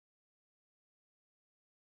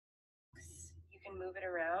can move it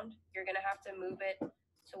around. You're going to have to move it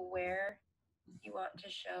to where you want to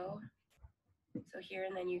show. So here,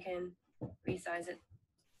 and then you can resize it.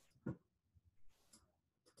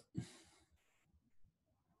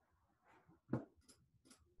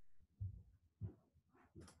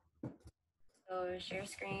 So share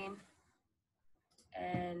screen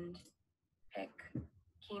and pick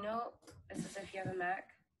Keynote. This is if you have a Mac,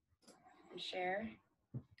 and share.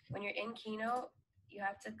 When you're in Keynote, you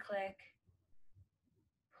have to click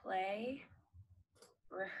play,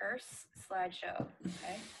 rehearse slideshow,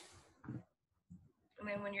 okay? And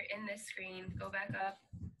then when you're in this screen, go back up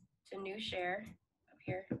to new share up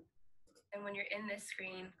here. And when you're in this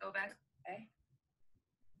screen, go back, okay?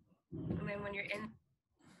 And then when you're in,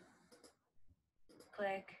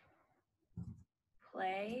 click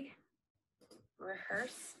play,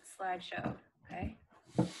 rehearse slideshow, okay?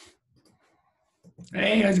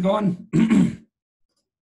 Hey, how's it going?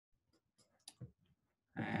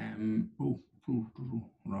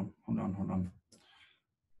 Hold on.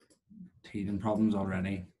 Teething problems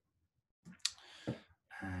already.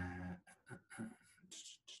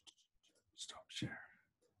 Stop share.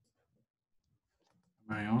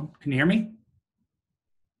 Am I on? Can you hear me?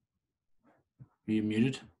 Are you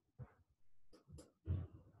muted?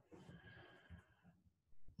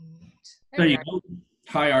 There you go.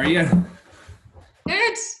 How are you?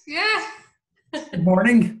 Good, yeah. Good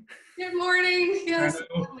morning. Good morning. Yes,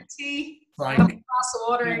 my tea. Like, I have a glass of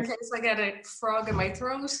water in case I get a frog in my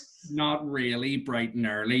throat. Not really bright and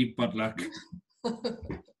early, but look,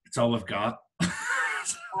 it's all we've got.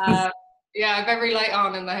 Yeah, I've every light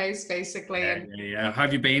on in the house basically. Yeah. How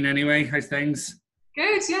have you been anyway? How's things?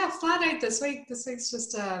 Good, yeah. Flat out this week. This week's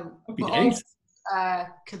just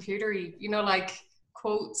computery, like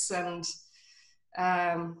quotes and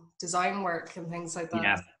design work and things like that.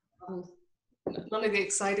 Yeah. None of the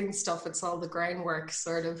exciting stuff, it's all the groundwork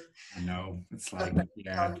sort of. I know, it's like,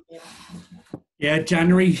 yeah,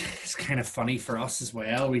 January is kind of funny for us as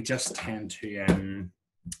well. We just tend to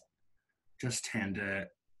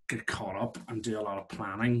get caught up and do a lot of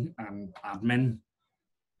planning and admin,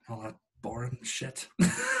 all that boring shit.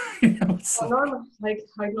 I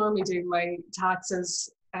normally do my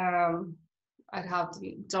taxes. I'd have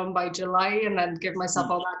them done by July and then give myself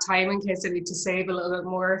all that time in case I need to save a little bit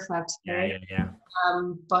more if I have to pay. Yeah.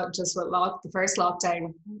 But just with the first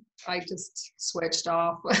lockdown, I just switched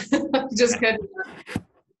off. Just couldn't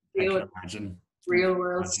deal with real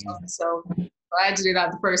world stuff. So I had to do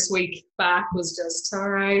that the first week back. Was just all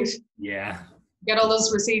right. Yeah. Get all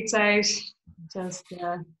those receipts out. Just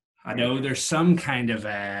I know there's some kind of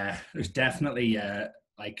there's definitely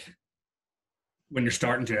like, when you're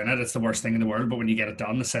starting doing it, it's the worst thing in the world. But when you get it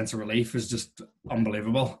done, the sense of relief is just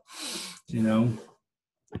unbelievable, Yeah,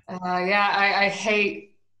 I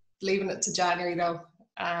hate leaving it to January though.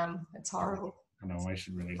 It's horrible. I know, I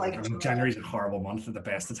should really. January's a horrible month at the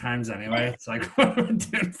best of times anyway. It's like, what are we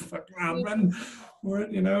doing fucking admin for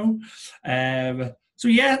it,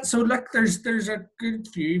 So look, there's a good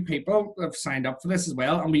few people that have signed up for this as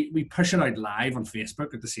well. And we push it out live on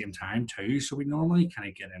Facebook at the same time too. So we normally kind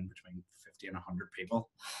of get in between 50 and 100 people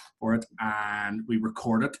for it, and we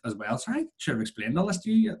record it as well. So I should have explained all this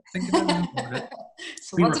to you. I think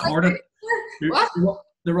So we record it.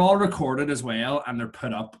 They're all recorded as well, and they're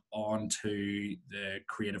put up onto the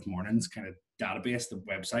Creative Mornings kind of database, the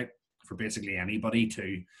website, for basically anybody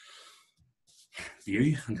to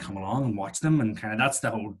view and come along and watch them. And kind of that's the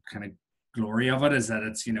whole kind of glory of it, is that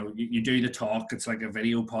it's, you do the talk, it's like a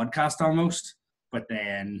video podcast almost, but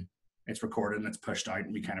then it's recorded and it's pushed out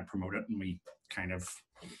and we kind of promote it, and we kind of,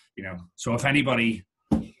 so if anybody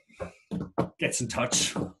gets in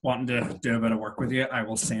touch wanting to do a bit of work with you, I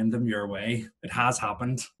will send them your way. It has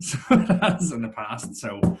happened. So it has in the past.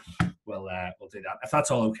 So we'll do that. If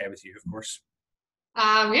that's all okay with you, of course.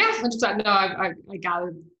 Yeah, 100%. No, I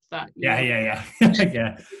gathered that. Yeah.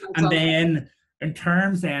 Yeah. And then in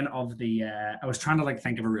terms then of the, I was trying to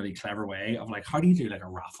think of a really clever way of how do you do a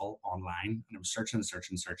raffle online? And I was searching.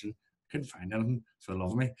 Couldn't find anything for the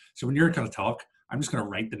love of me. So when you're going to talk, I'm just going to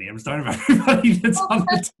write the names down of everybody that's on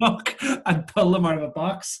the talk and pull them out of a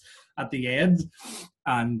box at the end.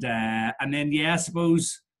 And then, I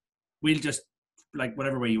suppose we'll just,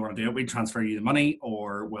 whatever way you want to do it, we'll transfer you the money,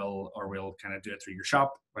 or we'll kind of do it through your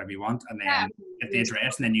shop, whatever you want, and then get the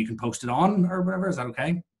address, and then you can post it on or whatever. Is that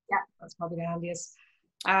okay? Yeah, that's probably the handiest.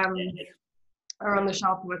 Or on the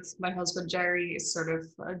shop with my husband, Jerry, is sort of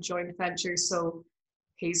a joint venture. So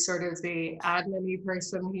he's sort of the admin-y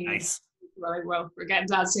person. Nice. Well, we're getting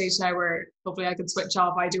to that stage now where hopefully I can switch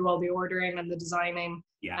off. I do all the ordering and the designing.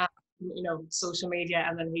 Yeah. social media,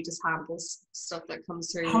 and then he just handles stuff that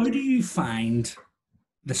comes through. How do you find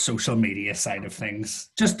the social media side of things?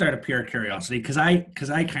 Just out of pure curiosity, because I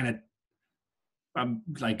kind of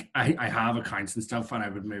like I have accounts and stuff, and I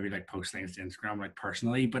would maybe like post things to Instagram like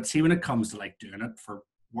personally, but see when it comes to like doing it for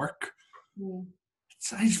work,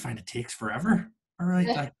 I just find it takes forever. All right,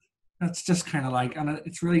 like that's just kind of like, and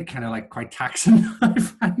it's really kind of like quite taxing. I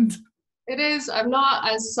find it is. I'm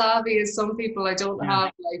not as savvy as some people. I don't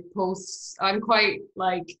have like posts. I'm quite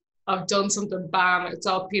like, I've done something, bam, it's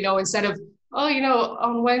up. Instead of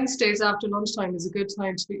on Wednesdays after lunchtime is a good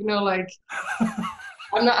time to be. Like.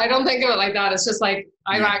 I don't think of it like that. It's just like,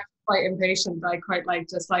 I'm actually quite impatient. I quite like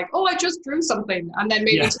just like, oh, I just drew something. And then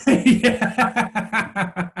maybe I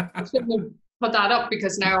shouldn't have put that up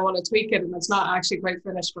because now I want to tweak it and it's not actually quite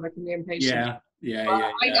finished, but I can be impatient.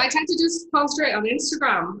 I tend to just concentrate on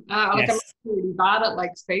Instagram. I'm really bad at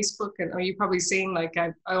like Facebook, and you've probably seen like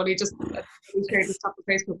I only just shared the stuff on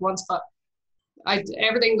Facebook once, but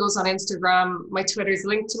everything goes on Instagram. My Twitter is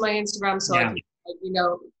linked to my Instagram, so I don't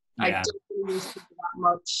use Twitter that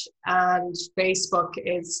much, and Facebook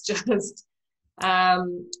is just Facebook a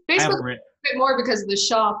bit more because of the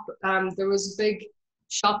shop. There was a big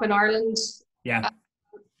shop in Ireland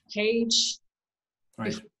page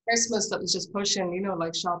before Christmas that was just pushing,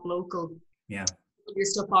 like shop local. Yeah. Your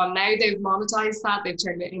stuff on. Now they've monetized that. They've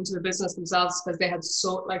turned it into a business themselves because they had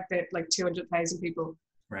 200,000 people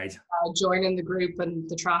joining the group, and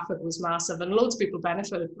the traffic was massive, and loads of people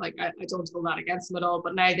benefited. Like I don't hold that against them at all,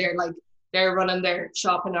 but now they're running their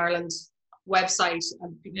shop in Ireland website,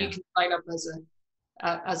 and you can sign up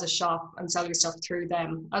as a shop and sell your stuff through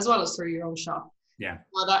them as well as through your own shop. Yeah.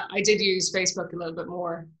 Well, I did use Facebook a little bit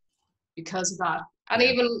more because of that, and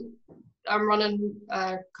even I'm running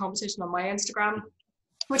a competition on my Instagram,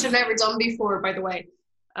 which I've never done before, by the way.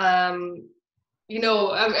 Again,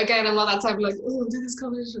 I'm not that type of like, oh, do this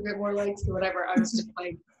competition, get more likes or whatever. I was just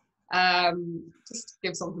like, just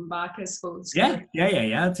give something back, I suppose. Yeah.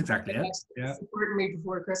 That's exactly it. Yeah. Supported me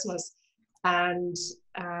before Christmas, and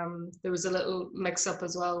there was a little mix-up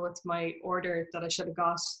as well with my order that I should have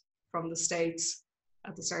got from the States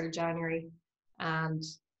at the start of January, and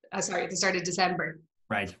at the start of December.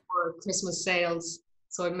 Right. For Christmas sales.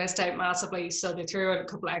 So I missed out massively. So they threw in a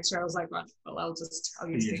couple of extra. I was like, well, I'll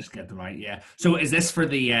use you just get them right. Yeah. So is this for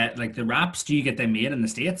the like the wraps? Do you get them made in the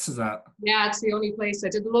States? Is that? Yeah, it's the only place. I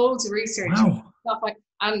did loads of research. Wow.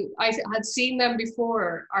 And I had seen them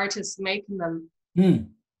before, artists making them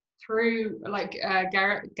through like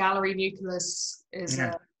Gallery Nucleus is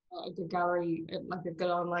a good gallery, like a good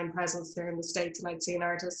online presence there in the States. And I'd seen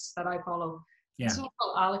artists that I follow. Yeah. Someone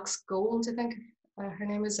called Alex Gold, I think her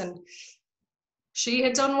name is, and she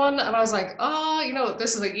had done one, and I was like,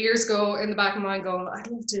 this is like years ago in the back of my mind going,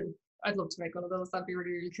 I'd love to make one of those. That'd be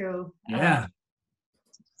really, really cool. Yeah.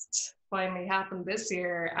 Just finally happened this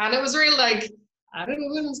year. And it was really like, I don't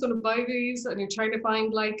know who's going to buy these, and you're trying to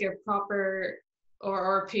find like a proper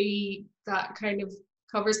RRP that kind of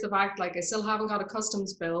covers the fact, like I still haven't got a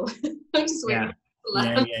customs bill. I'm just waiting.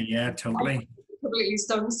 Yeah, totally. I'm completely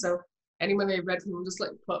stunned. So anyone I read from them just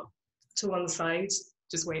like put to one side,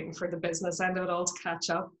 just waiting for the business end of it all to catch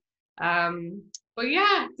up. But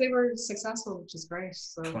yeah, they were successful, which is great.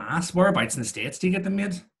 So. Class. Whereabouts in the States do you get them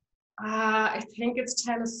made? I think it's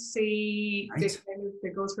Tennessee. Right. They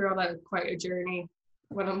go through on quite a journey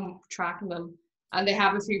when I'm tracking them, and they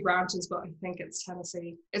have a few branches, but I think it's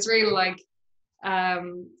Tennessee. It's really like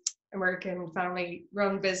American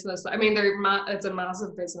family-run business. I mean, it's a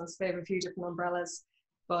massive business. They have a few different umbrellas,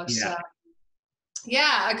 but.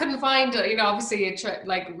 Yeah, I couldn't find, obviously it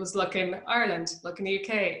was looking Ireland, looking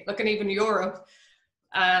UK, looking even Europe.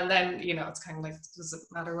 And then, it's kind of like, does it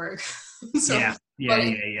matter where? So,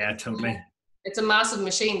 yeah, totally. It's a massive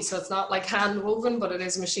machine. So it's not like hand woven, but it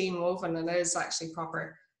is machine woven, and it is actually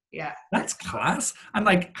proper. Yeah. That's class. And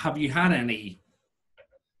like, have you had any,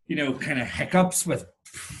 kind of hiccups with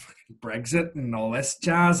Brexit and all this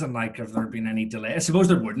jazz, and like have there been any delay? I suppose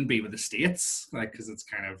there wouldn't be with the States, like, because it's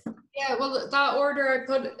kind of that order I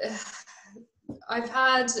put, I've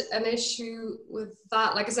had an issue with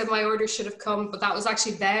that. Like I said, my order should have come, but that was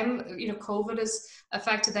actually them. COVID has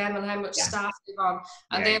affected them and how much staff they've on,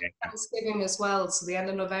 and they have Thanksgiving as well. So the end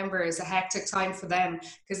of November is a hectic time for them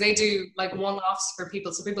because they do like one-offs for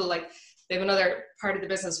people. So people like they have another part of the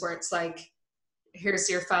business where it's like, here's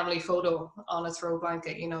your family photo on a throw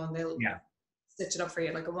blanket, and they'll stitch it up for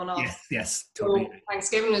you like a one-off. Yes, totally. So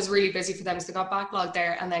Thanksgiving is really busy for them, so they got backlogged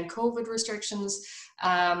there, and then COVID restrictions.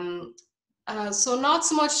 So not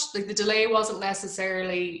so much like the delay wasn't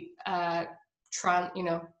necessarily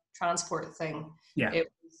transport thing. Yeah.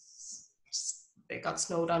 It was they got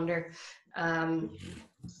snowed under.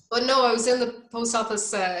 But no, I was in the post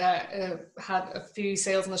office, had a few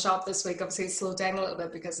sales in the shop this week. Obviously, it slowed down a little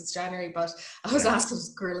bit because it's January, but I was asking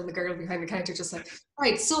the girl behind the counter, just like,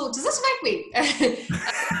 right, so does this affect me?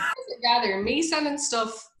 Gather me sending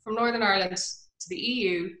stuff from Northern Ireland to the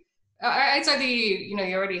EU, outside the EU,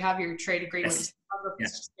 you already have your trade agreement.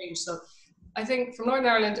 Yes. Yeah. So I think from Northern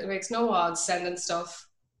Ireland, it makes no odds sending stuff.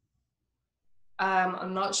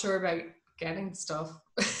 I'm not sure about getting stuff.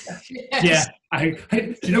 Yes. Yeah,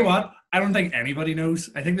 do you know what? I don't think anybody knows.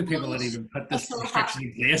 I think the people that even put this restriction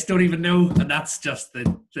in place don't even know, and that's just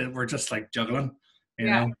that we're just like juggling, you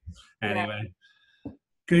know. Anyway,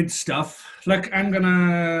 good stuff. Look,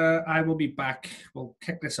 I will be back. We'll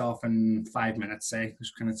kick this off in 5 minutes. Say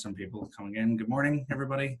there's kind of some people coming in. Good morning,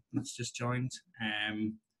 everybody that's just joined.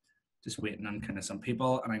 Just waiting on kind of some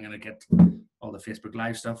people, and I'm gonna get all the Facebook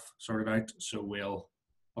Live stuff sorted out. So we'll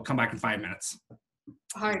come back in 5 minutes.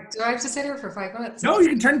 All right. Do I have to sit here for 5 minutes? No, you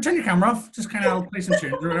can turn your camera off. Just kind of play some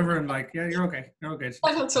tunes or whatever, and like, yeah, you're okay. You're okay.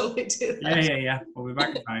 I don't totally do that. Yeah. We'll be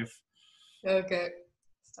back in 5. Okay.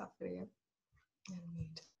 Stop video.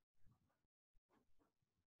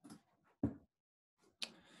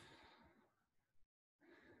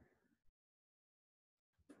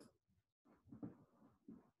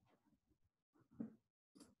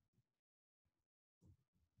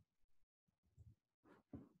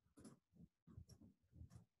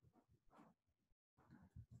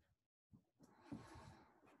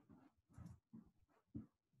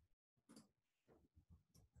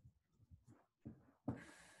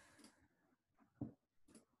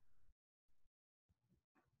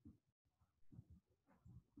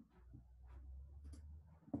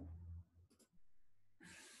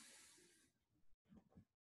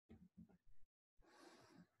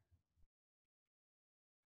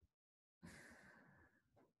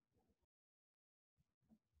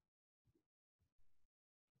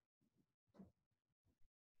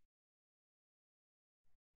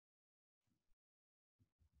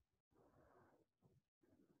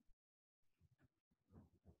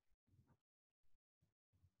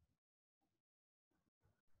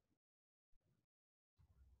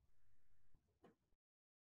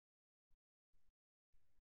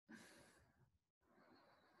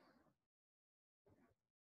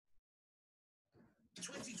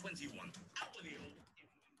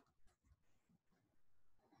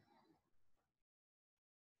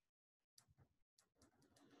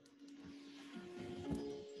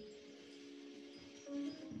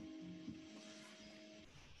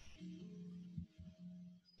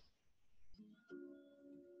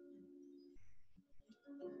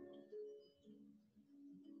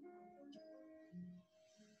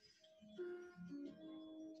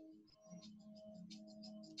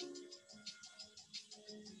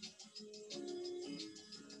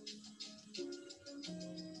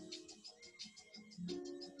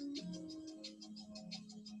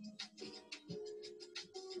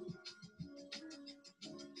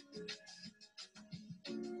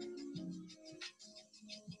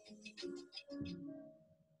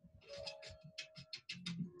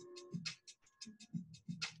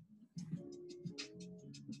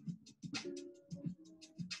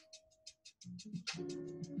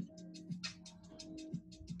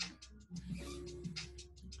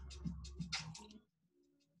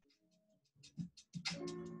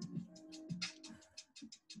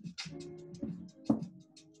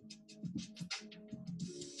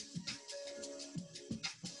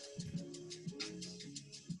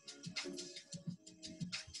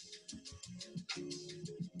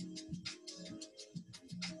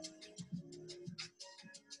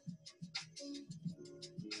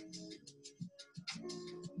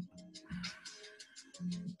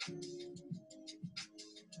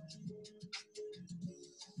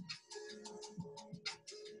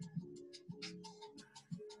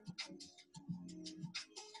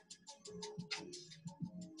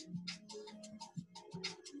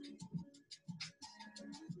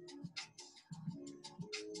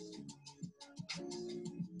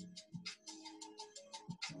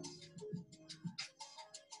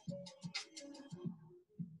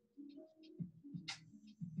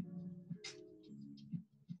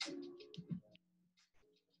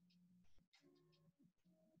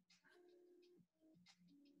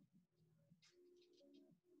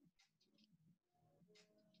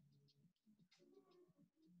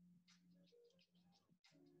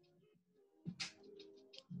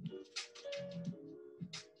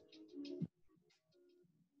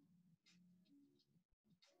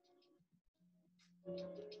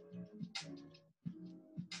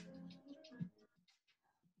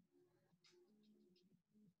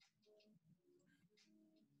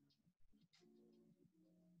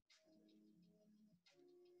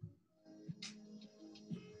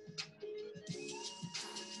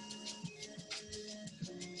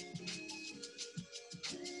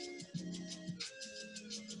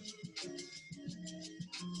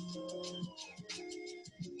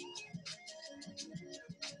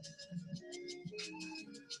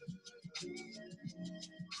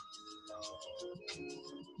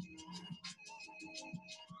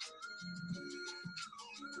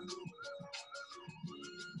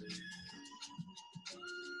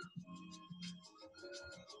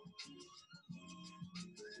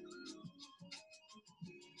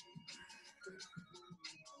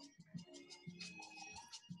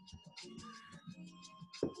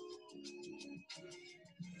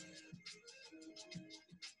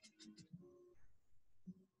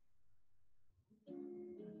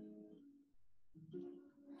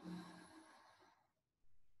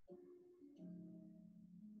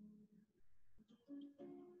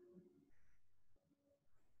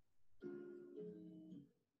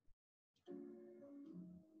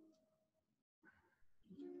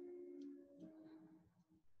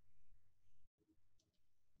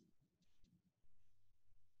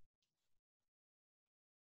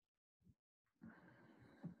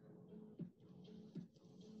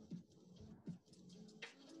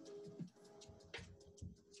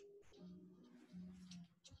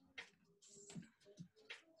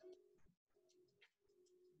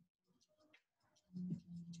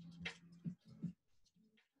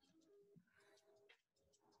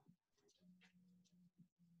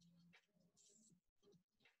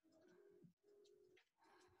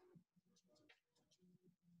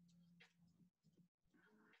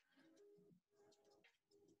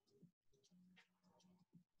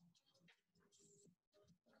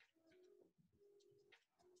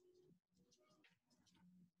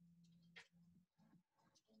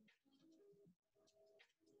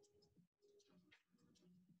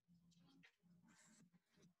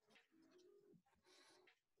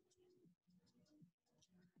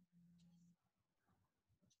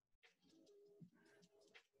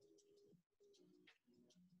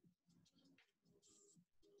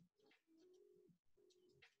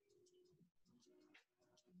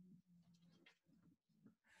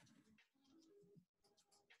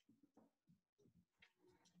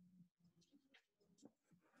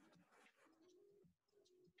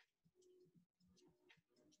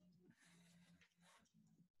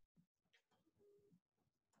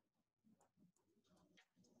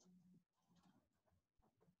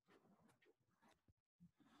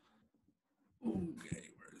 Okay.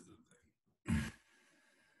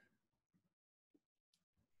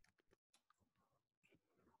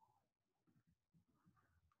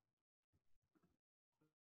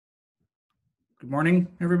 Good morning,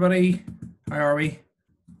 everybody. How are we?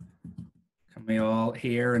 Can we all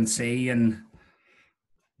hear and see? And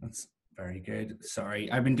that's very good.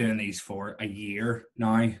 Sorry, I've been doing these for a year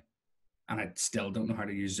now, and I still don't know how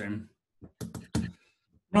to use Zoom. I don't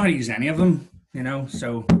know how to use any of them, you know.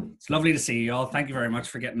 So it's lovely to see you all. Thank you very much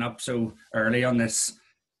for getting up so early on this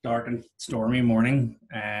dark and stormy morning.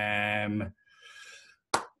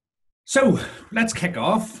 So let's kick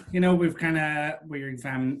off. You know, we've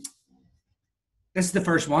this is the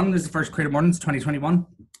first one. This is the first Creative Mornings 2021.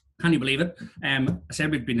 Can you believe it? I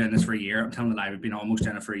said we've been doing this for a year. I'm telling a lie, we've been almost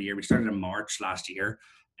doing it for a year. We started in March last year.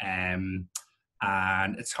 And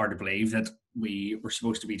it's hard to believe that we were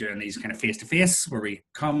supposed to be doing these kind of face-to-face where we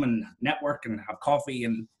come and network and have coffee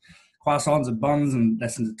and croissants and buns and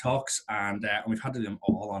listen to talks. And we've had to do them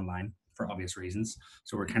all online for obvious reasons.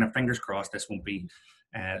 So we're kind of fingers crossed this won't be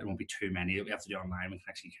there won't be too many that we have to do online. We can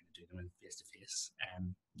actually kind of do them in face-to-face.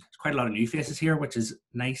 There's quite a lot of new faces here, which is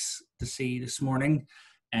nice to see this morning.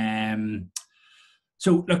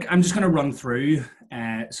 So look, I'm just going to run through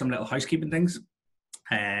some little housekeeping things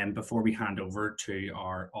before we hand over to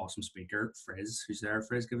our awesome speaker, Friz, who's there.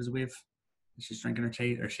 Friz, give us a wave. She's drinking her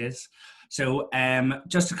tea, or she is. So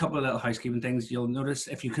just a couple of little housekeeping things. You'll notice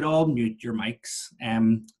if you could all mute your mics,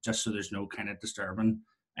 just so there's no kind of disturbing.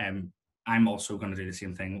 I'm also going to do the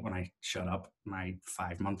same thing when I shut up. My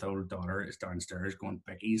 5-month-old daughter is downstairs going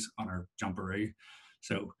bickies on her jumperoo.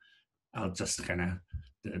 So I'll just kind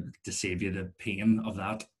of to save you the pain of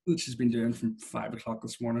that, which she's been doing from 5 o'clock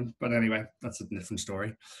this morning. But anyway, that's a different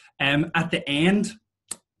story. At the end,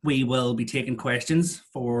 we will be taking questions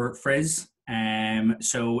for Friz.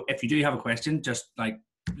 So if you do have a question, just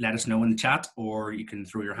let us know in the chat, or you can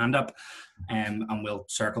throw your hand up, and we'll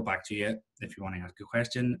circle back to you if you want to ask a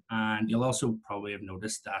question. And you'll also probably have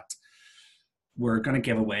noticed that we're going to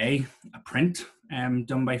give away a print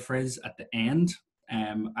done by Friz at the end.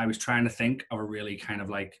 I was trying to think of a really kind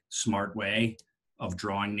of smart way of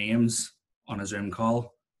drawing names on a Zoom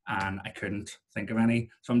call, and I couldn't think of any.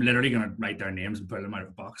 So I'm literally going to write down names and put them out of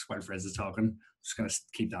a box while Friz is talking. I'm just going to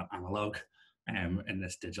keep that analog in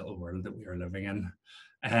this digital world that we are living in.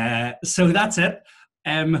 So that's it.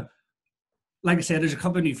 Like I said, there's a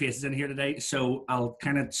couple of new faces in here today, so I'll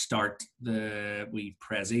kind of start the wee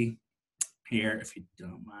prezi here, if you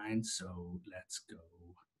don't mind. So let's go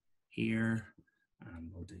here,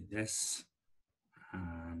 and we'll do this.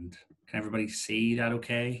 And can everybody see that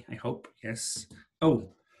okay? I hope, yes. Oh,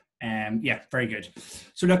 yeah, very good.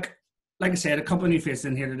 So look, like I said, a couple of new faces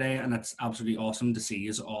in here today, and that's absolutely awesome to see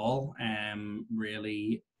you all.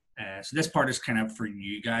 Really, so this part is kind of for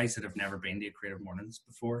you guys that have never been to Creative Mornings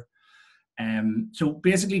before. So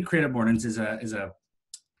basically, Creative Mornings is a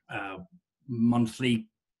monthly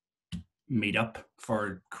meetup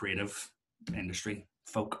for creative industry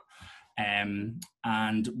folk, and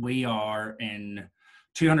we are in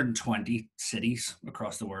 220 cities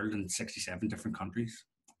across the world in 67 different countries.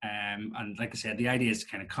 And like I said, the idea is to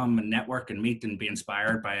kind of come and network and meet and be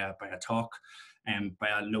inspired by a talk by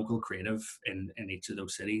a local creative in each of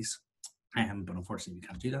those cities. But unfortunately, we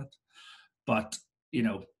can't do that. But, you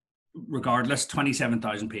know, regardless,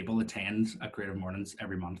 27,000 people attend at Creative Mornings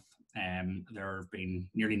every month. There have been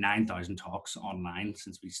nearly 9,000 talks online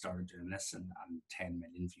since we started doing this, and 10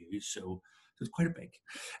 million views. So it's quite a big.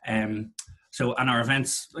 And our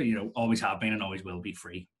events, you know, always have been and always will be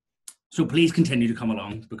free. So please continue to come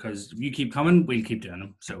along, because if you keep coming, we'll keep doing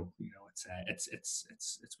them. So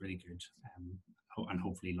it's really good, and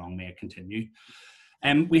hopefully long may it continue.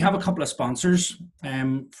 We have a couple of sponsors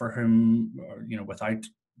for whom, without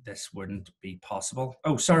this wouldn't be possible.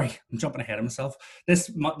 Oh, sorry, I'm jumping ahead of myself.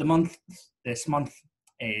 This month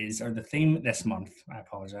is, or the theme this month, I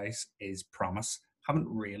apologize, is promise. Haven't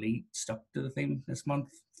really stuck to the theme this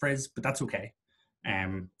month, Friz, but that's okay.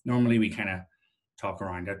 Normally we kind of talk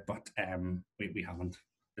around it, but we haven't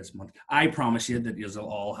this month. I promise you that you'll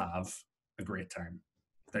all have a great time.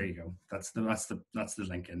 There you go. That's the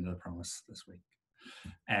link into the promise this week.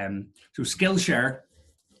 So Skillshare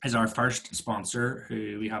is our first sponsor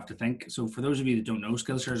who we have to thank. So for those of you that don't know,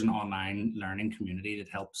 Skillshare is an online learning community that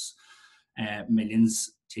helps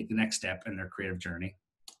millions take the next step in their creative journey.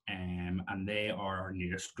 And they are our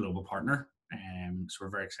newest global partner. So we're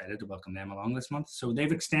very excited to welcome them along this month. So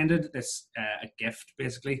they've extended this a gift,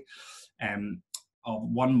 basically, of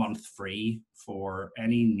 1 month free for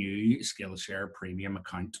any new Skillshare premium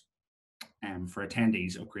account for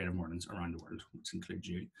attendees of Creative Mornings around the world, which includes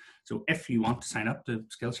you. So if you want to sign up to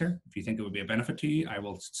Skillshare, if you think it would be a benefit to you, I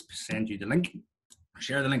will send you the link,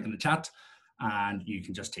 share the link in the chat, and you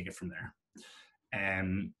can just take it from there.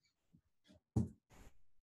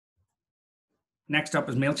 Next up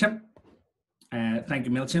is MailChimp. Thank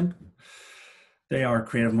you, MailChimp. They are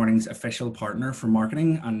Creative Mornings' official partner for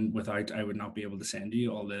marketing, and without, I would not be able to send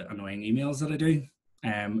you all the annoying emails that I do.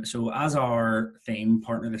 So as our theme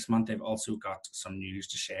partner this month, they've also got some news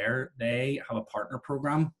to share. They have a partner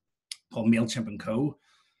program called MailChimp & Co.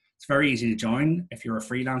 It's very easy to join if you're a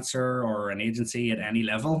freelancer or an agency at any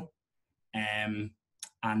level. And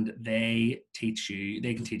they can teach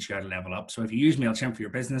you how to level up. So if you use MailChimp for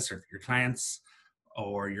your business or for your clients,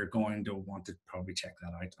 or you're going to want to probably check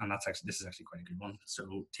that out. And this is actually quite a good one.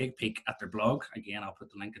 So take a peek at their blog. Again, I'll put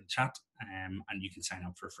the link in the chat, and you can sign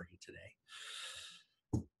up for free today.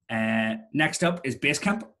 Next up is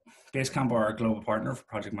Basecamp. Basecamp are our global partner for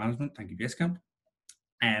project management. Thank you, Basecamp.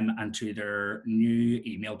 And to their new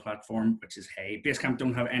email platform, which is Hey. Basecamp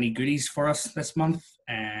don't have any goodies for us this month.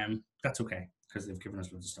 That's okay, because they've given us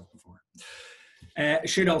loads of stuff before.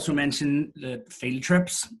 Should also mention the field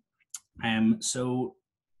trips. So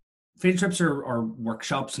field trips are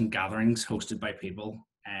workshops and gatherings hosted by people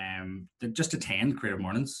that just attend Creative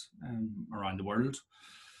Mornings around the world.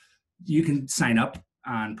 You can sign up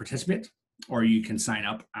and participate, or you can sign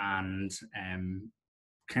up and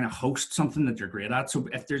kind of host something that you're great at. So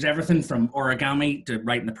if there's everything from origami to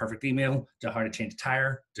writing the perfect email to how to change a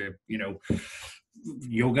tire to,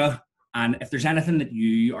 yoga. And if there's anything that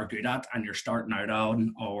you are good at and you're starting out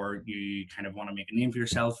on, or you kind of want to make a name for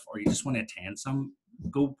yourself, or you just want to attend some,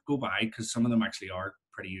 go by, because some of them actually are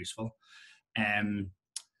pretty useful.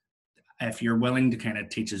 If you're willing to kind of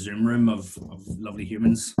teach a Zoom room of lovely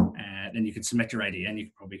humans, then you can submit your idea and you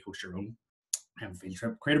can probably host your own field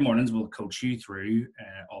trip. Creative Mornings will coach you through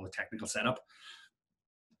all the technical setup.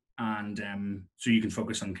 And so you can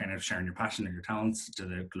focus on kind of sharing your passion and your talents to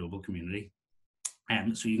the global community.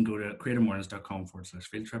 So you can go to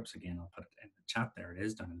creativemornings.com/field trips. Again, I'll put it in the chat. There it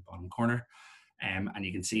is, down in the bottom corner. And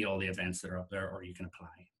you can see all the events that are up there, or you can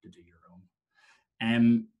apply to do your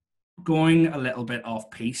own. Going a little bit off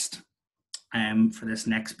piste for this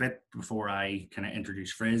next bit before I kind of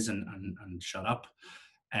introduce Friz and shut up.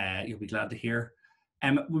 You'll be glad to hear.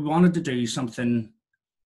 We wanted to do something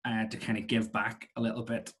to kind of give back a little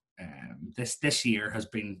bit. This year has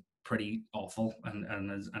been pretty awful and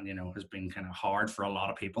has been kind of hard for a lot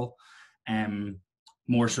of people,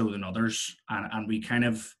 more so than others. And we kind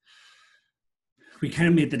of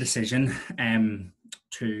made the decision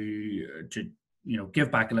to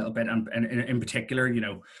give back a little bit, and in particular,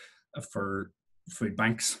 for food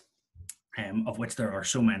banks, of which there are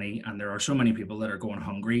so many, and there are so many people that are going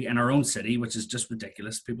hungry in our own city, which is just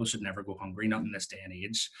ridiculous. People should never go hungry, not in this day and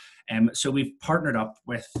age. So we've partnered up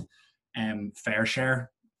with FairShare.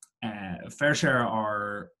 FairShare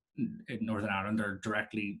are in Northern Ireland are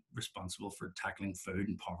directly responsible for tackling food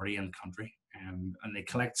and poverty in the country, and they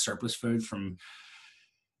collect surplus food from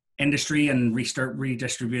industry and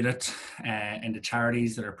redistribute it into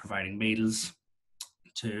charities that are providing meals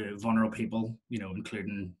to vulnerable people,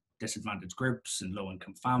 including disadvantaged groups and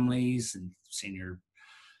low-income families and senior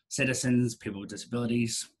citizens, people with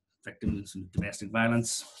disabilities, victims of domestic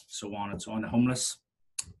violence, so on and so on, the homeless.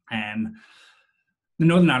 The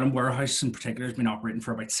Northern Ireland warehouse in particular has been operating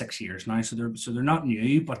for about 6 years now, so they're not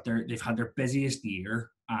new, but they've had their busiest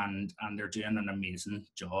year, and they're doing an amazing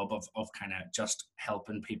job of kind of just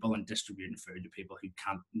helping people and distributing food to people who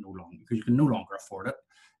can no longer afford it.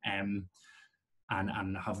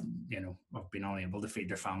 and have been unable to feed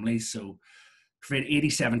their families. So create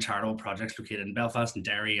 87 charitable projects located in Belfast and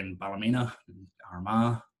Derry and Ballymena and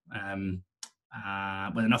Armagh,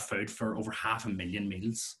 with enough food for over 500,000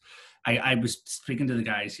 meals. I was speaking to the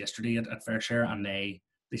guys yesterday at Fair Share, and they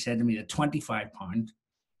said to me that £25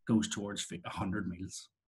 goes towards 100 meals,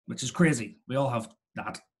 which is crazy. We all have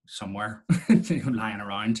that somewhere lying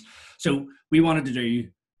around. So we wanted to do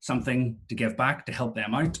something to give back to help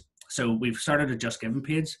them out. So we've started a Just Giving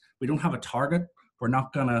page. We don't have a target. We're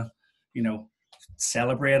not gonna,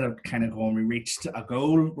 celebrate it kind of when we reached a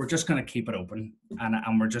goal. We're just gonna keep it open,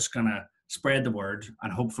 and we're just gonna spread the word.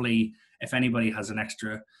 And hopefully, if anybody has an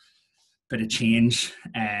extra bit of change,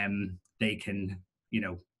 they can,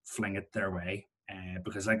 fling it their way.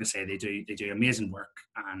 Because, like I say, they do amazing work,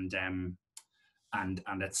 and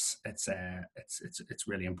it's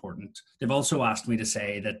really important. They've also asked me to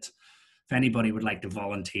say that if anybody would like to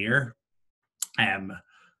volunteer,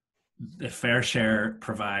 the Fair Share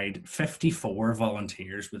provide 54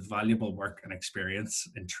 volunteers with valuable work and experience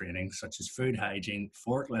in training such as food hygiene,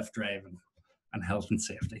 forklift driving, and health and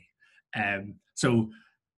safety. So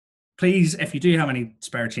please, if you do have any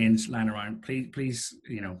spare change lying around, please,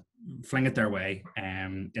 fling it their way.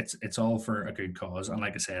 It's all for a good cause. And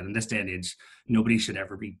like I said, in this day and age, nobody should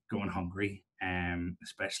ever be going hungry,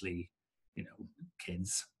 especially,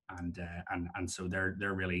 kids. And so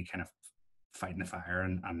they're really kind of fighting the fire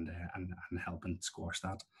and helping squash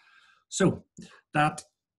that. So that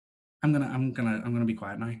I'm gonna be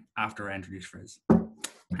quiet now after I introduce Friz.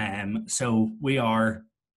 So we are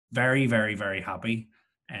very, very, very happy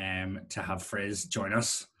to have Friz join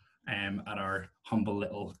us at our humble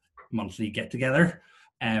little monthly get together.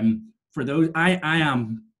 For those, I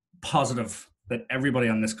am positive that everybody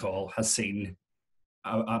on this call has seen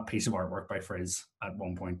a piece of artwork by Friz at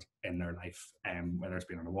one point in their life, whether it's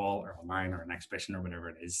been on a wall or online or an exhibition or whatever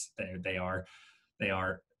it is. They are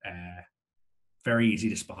very easy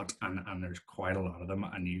to spot, and there's quite a lot of them,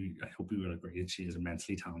 and I hope you will agree that she is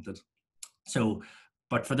immensely talented. So,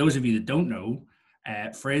 but for those of you that don't know,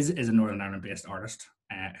 Friz is a Northern Ireland based artist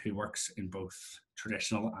who works in both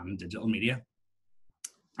traditional and digital media,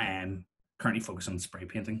 currently focused on spray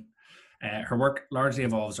painting. Her work largely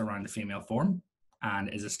evolves around the female form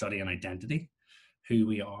and is a study on identity, who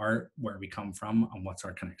we are, where we come from, and what's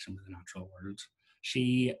our connection with the natural world.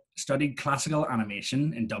 She studied classical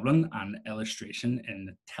animation in Dublin and illustration in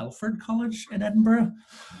the Telford College in Edinburgh.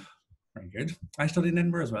 Very good. I studied in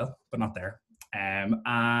Edinburgh as well, but not there.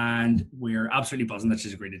 And we're absolutely buzzing that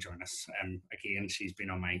she's agreed to join us. Again, she's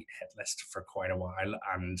been on my hit list for quite a while,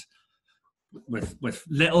 and with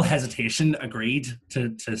little hesitation agreed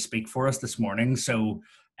to speak for us this morning. So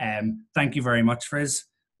thank you very much, Friz.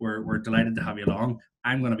 We're delighted to have you along.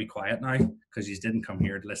 I'm going to be quiet now because you didn't come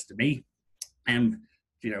here to listen to me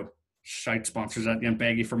shout sponsors at you and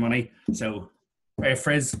beg you for money. So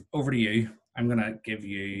Friz, over to you. I'm going to give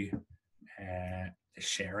you the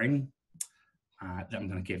sharing. I'm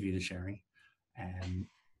going to give you the sharing.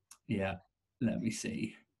 Let me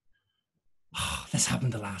see. Oh, this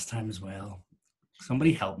happened the last time as well.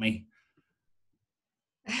 Somebody help me.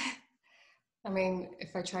 I mean,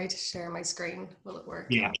 if I try to share my screen, will it work?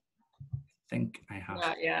 Yeah. I think I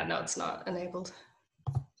have. Yeah, no, it's not enabled.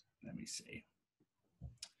 Let me see.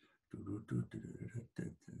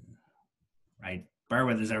 Right. Bear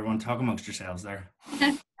with us, everyone. Talk amongst yourselves there.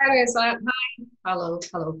 Anyways, hi. Hello.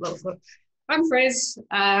 I'm Friz.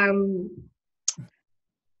 I'm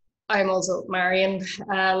also Marion.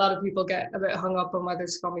 A lot of people get a bit hung up on whether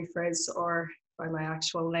to call me Friz or by my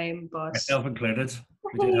actual name, but myself included.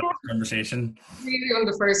 We did have a conversation. Really, on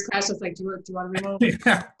the first question, it's like, do you want to be known?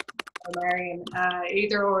 Marion.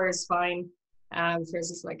 Either or is fine.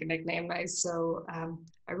 Friz is like a nickname now, so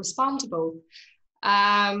I respond to both.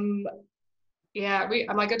 Am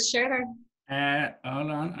I good to share there?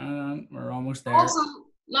 Hold on. We're almost there. Also,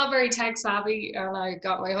 not very tech savvy, and I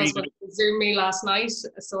got my husband to Zoom me last night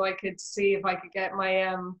so I could see if I could get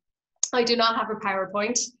my I do not have a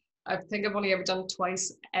PowerPoint. I think I've only ever done it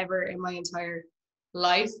twice ever in my entire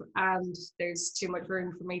life, and there's too much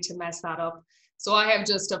room for me to mess that up. So I have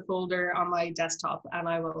just a folder on my desktop, and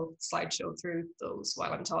I will slideshow through those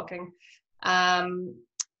while I'm talking. And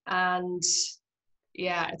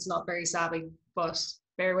yeah, it's not very savvy, but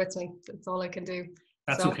bear with me. That's all I can do.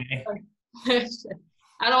 That's okay.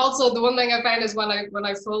 And also, the one thing I found is when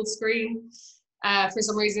I full screen, for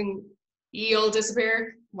some reason, you'll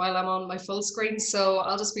disappear while I'm on my full screen. So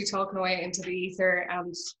I'll just be talking away into the ether,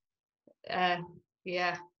 and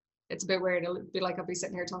yeah, it's a bit weird. It'll be like I'll be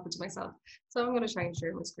sitting here talking to myself. So I'm going to try and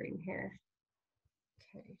share my screen here.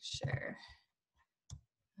 Okay, share.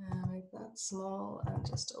 Make that small and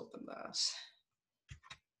just open that.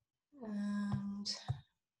 And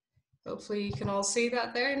hopefully you can all see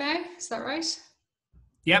that there now. Is that right?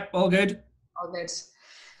 Yep, all good. All good.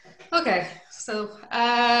 Okay, so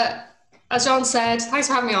as John said, thanks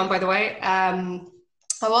for having me on, by the way. I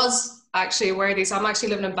was actually aware of these. I'm actually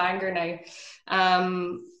living in Bangor now.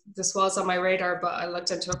 This was on my radar, but I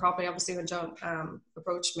looked into it properly, obviously, when John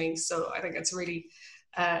approached me. So I think it's a really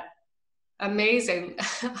amazing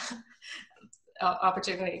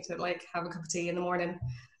opportunity to like have a cup of tea in the morning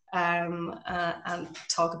and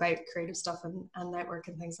talk about creative stuff and network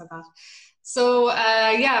and things like that. So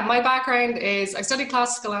yeah, my background is I studied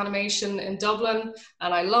classical animation in Dublin,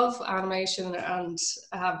 and I love animation, and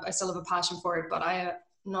I still have a passion for it, but I am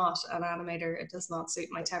not an animator. It does not suit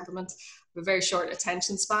my temperament. I have a very short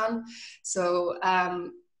attention span. So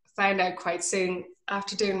found out quite soon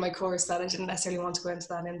after doing my course that I didn't necessarily want to go into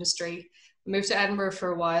that industry. I moved to Edinburgh for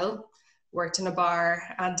a while, worked in a bar,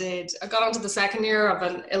 and I got onto the second year of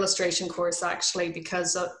an illustration course actually,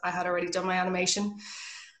 because I had already done my animation.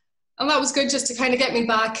 And that was good just to kind of get me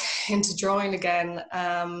back into drawing again.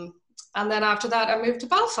 And then after that, I moved to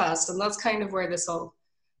Belfast, and that's kind of where this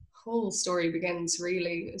whole story begins,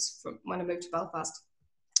 really, is from when I moved to Belfast.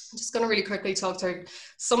 I'm just going to really quickly talk through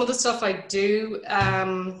some of the stuff I do,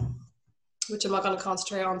 which I'm not going to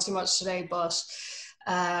concentrate on too much today, but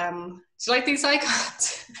do you like these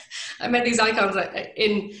icons? I made these icons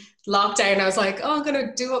in lockdown. I was like, oh, I'm going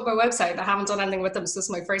to do up my website. I haven't done anything with them. So this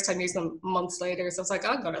is my first time using them months later. So I was like,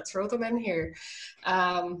 I'm going to throw them in here.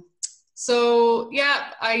 So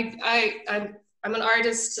yeah, I'm an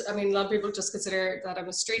artist. I mean, a lot of people just consider that I'm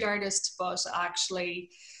a street artist, but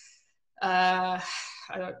actually,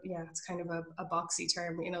 it's kind of a boxy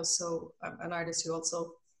term, you know. So I'm an artist who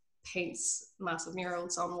also paints massive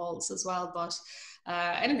murals on walls as well, but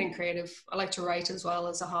anything creative. I like to write as well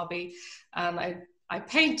as a hobby, and I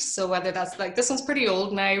paint. So whether that's like, this one's pretty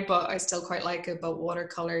old now, but I still quite like it, about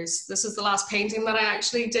watercolors. This is the last painting that I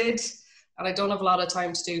actually did, and I don't have a lot of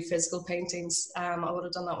time to do physical paintings. I would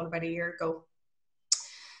have done that one about a year ago.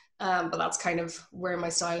 But that's kind of where my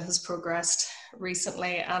style has progressed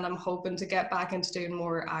recently, and I'm hoping to get back into doing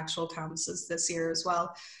more actual canvases this year as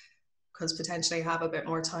well, because potentially I have a bit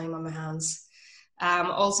more time on my hands.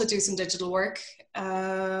 Also do some digital work.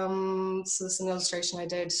 So this is an illustration I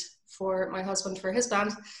did for my husband for his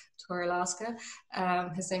band, Tour Alaska.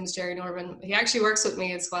 His name is Jerry Norman. He actually works with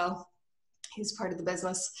me as well. He's part of the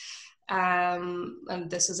business. And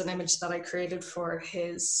this is an image that I created for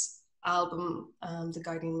his album, The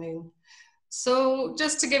Guiding Moon. So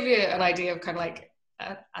just to give you an idea of kind of like,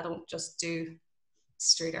 I don't just do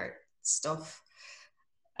street art stuff.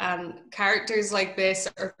 And characters like this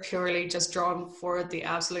are purely just drawn for the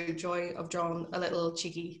absolute joy of drawing a little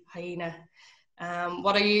cheeky hyena.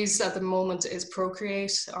 What I use at the moment is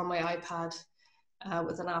Procreate on my iPad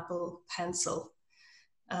with an Apple Pencil.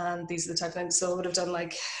 And these are the type of things. So I would have done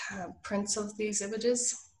like prints of these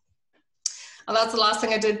images. And that's the last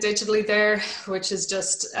thing I did digitally there, which is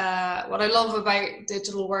just what I love about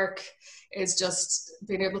digital work is just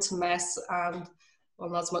being able to mess and, well,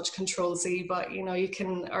 not as much Control Z, but you know, you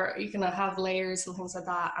can have layers and things like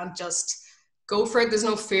that and just go for it. There's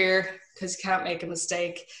no fear because you can't make a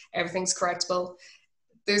mistake. Everything's correctable.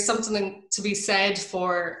 There's something to be said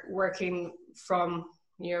for working from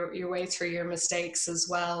your way through your mistakes as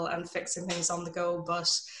well and fixing things on the go, but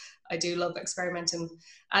I do love experimenting.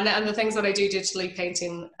 And the things that I do digitally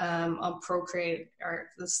painting on Procreate are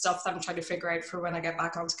the stuff that I'm trying to figure out for when I get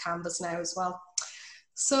back onto Canvas now as well.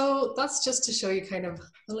 So that's just to show you kind of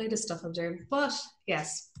the latest stuff I'm doing. But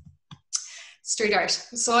yes, street art.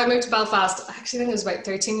 So I moved to Belfast, I actually think it was about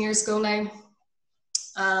 13 years ago now.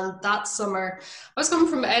 And that summer, I was coming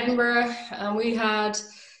from Edinburgh and we had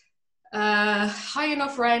high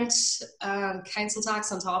enough rent and council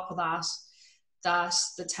tax on top of that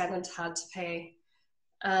the tenant had to pay.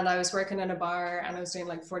 And I was working in a bar and I was doing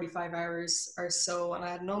like 45 hours or so, and I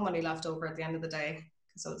had no money left over at the end of the day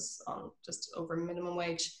because I was on just over minimum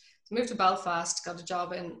wage. So I moved to Belfast, got a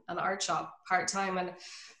job in an art shop part-time, and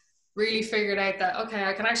really figured out that, okay,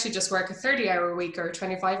 I can actually just work a 30-hour week or a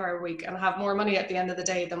 25-hour week and have more money at the end of the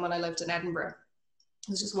day than when I lived in Edinburgh. It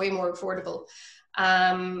was just way more affordable.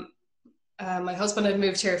 My husband had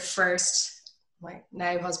moved here first, my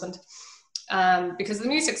now husband, because of the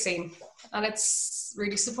music scene. And it's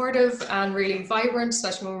really supportive and really vibrant,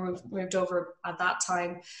 especially when we moved over at that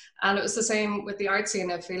time. And it was the same with the art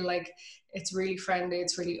scene. I feel like it's really friendly,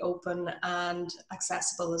 it's really open and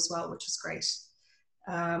accessible as well, which is great.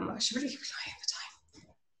 I should really keep an eye on the time.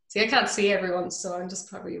 See, I can't see everyone, so I'm just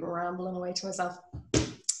probably rambling away to myself.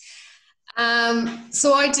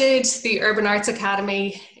 So I did the Urban Arts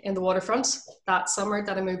Academy in the Waterfront that summer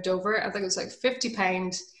that I moved over. I think it was like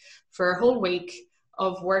 £50 for a whole week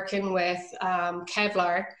of working with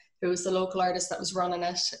Kevlar, who was the local artist that was running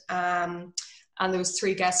it. And there was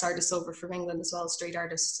 3 guest artists over from England as well, street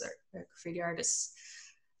artists or graffiti artists.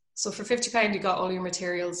 So for £50 you got all your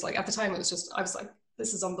materials. Like at the time it was just, I was like,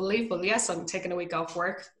 this is unbelievable. Yes, I'm taking a week off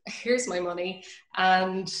work. Here's my money.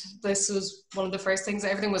 And this was one of the first things.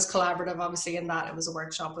 Everything was collaborative, obviously, in that it was a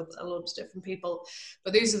workshop with a load of different people.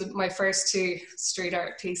 But these are my first 2 street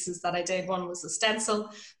art pieces that I did. One was a stencil,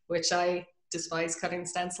 which I despise cutting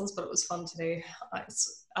stencils, but it was fun to do.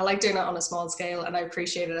 I like doing it on a small scale, and I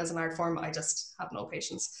appreciate it as an art form. I just have no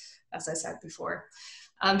patience, as I said before.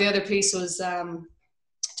 And the other piece was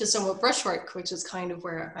just done with brushwork, which is kind of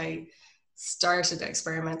where I started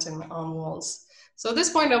experimenting on walls. So at this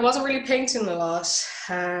point I wasn't really painting a lot,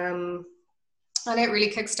 and it really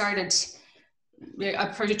kick-started.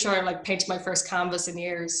 I'm pretty sure I like painted my first canvas in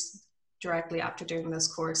years directly after doing this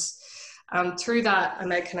course. Through that I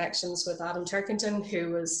made connections with Adam Turkington,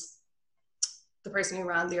 who was the person who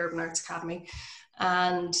ran the Urban Arts Academy,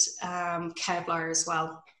 and Kevlar as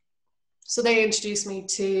well. So they introduced me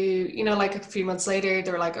to, you know, like a few months later,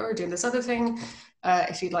 they were like, oh, we're doing this other thing.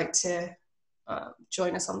 If you'd like to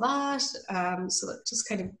join us on that. So that just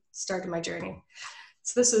kind of started my journey.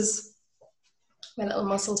 So this is my little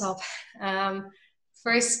muscle top.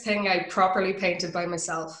 First thing I properly painted by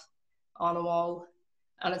myself on a wall,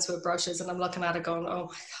 and it's with brushes, and I'm looking at it going, oh my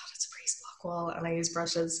God, it's a Friz block wall, and I use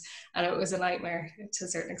brushes, and it was a nightmare to a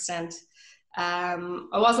certain extent. I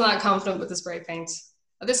wasn't that confident with the spray paint.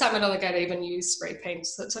 At this time I don't think I'd even used spray paint,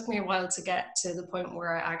 so it took me a while to get to the point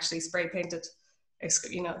where I actually spray painted,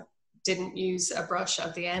 you know, didn't use a brush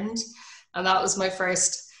at the end. And that was my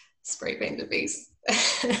first spray painted piece,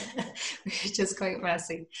 which is quite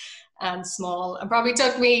messy and small, and probably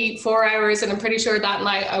took me 4 hours. And I'm pretty sure that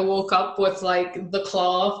night I woke up with like the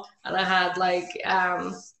claw, and I had like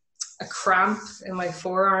a cramp in my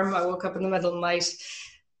forearm. I woke up in the middle of the night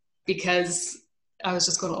because I was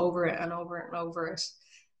just going over it and over it and over it.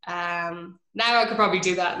 Now I could probably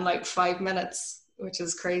do that in like 5 minutes, which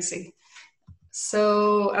is crazy.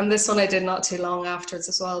 So, and this one I did not too long afterwards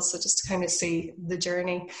as well. So just to kind of see the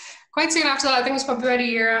journey. Quite soon after that, I think it was probably about a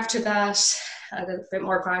year after that, I did a bit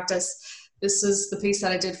more practice. This is the piece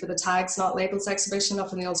that I did for the Tags Not Labels exhibition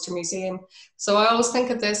up in the Ulster Museum. So I always think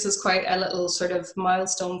of this as quite a little sort of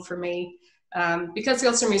milestone for me, because the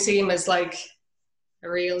Ulster Museum is like a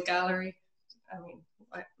real gallery. I mean,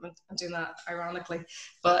 I'm doing that ironically,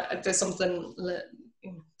 but there's something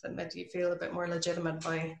that made you feel a bit more legitimate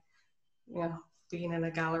by, you know, being in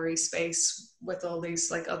a gallery space with all these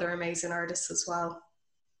like other amazing artists as well.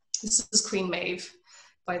 This is Queen Maeve,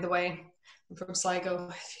 by the way. I'm from Sligo,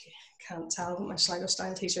 if you can't tell, my Sligo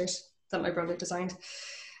style t-shirt that my brother designed.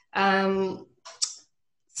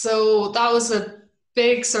 So that was a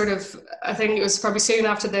big sort of, I think it was probably soon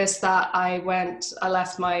after this that I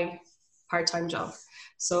left my part-time job.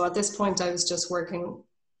 So at this point I was just working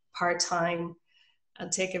part-time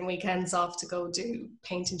and taking weekends off to go do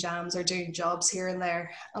painting jams or doing jobs here and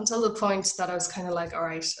there, until the point that I was kind of like, all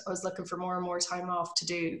right, I was looking for more and more time off to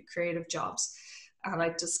do creative jobs. And I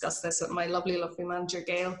discussed this with my lovely, lovely manager,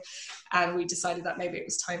 Gail, and we decided that maybe it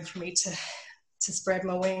was time for me to spread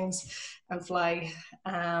my wings and fly.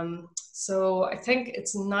 So I think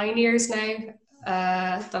it's 9 years now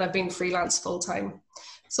that I've been freelance full-time.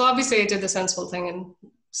 So obviously I did the sensible thing and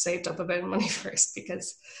saved up a bit of money first,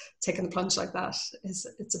 because taking the plunge like that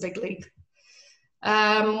it's a big leap.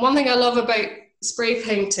 One thing I love about spray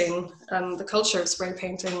painting and the culture of spray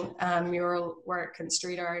painting and mural work and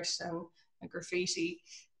street art and graffiti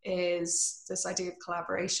is this idea of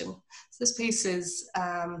collaboration. So this piece is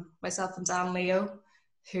myself and Dan Leo,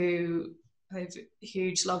 who I have a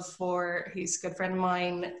huge love for. He's a good friend of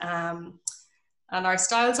mine, and our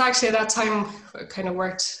styles actually at that time kind of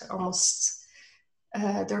worked almost,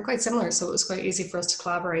 they were quite similar, so it was quite easy for us to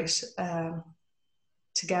collaborate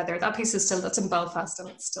together. That piece is still, that's in Belfast, and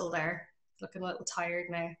it's still there, looking a little tired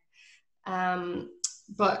now.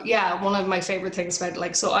 But yeah, one of my favorite things about it,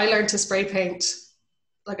 like, so I learned to spray paint,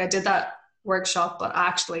 like I did that workshop, but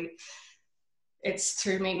actually it's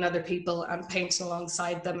through meeting other people and painting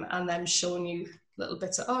alongside them and then showing you little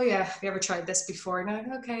bits of, oh yeah, have you ever tried this before? And I'm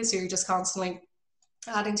like, okay, so you're just constantly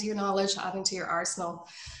adding to your knowledge, adding to your arsenal.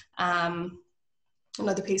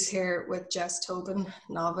 Another piece here with Jess Tobin,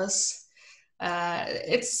 Novice.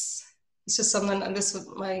 It's just something, and this was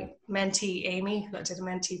my mentee Amy, I did a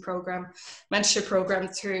mentorship program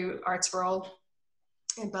through Arts for All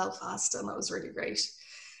in Belfast, and that was really great.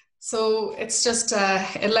 So it's just,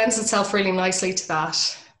 it lends itself really nicely to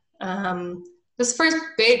that. This is the first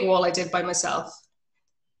big wall I did by myself.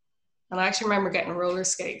 And I actually remember getting roller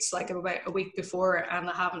skates like about a week before, and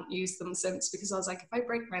I haven't used them since, because I was like, if I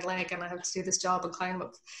break my leg and I have to do this job and climb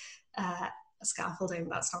up a scaffolding,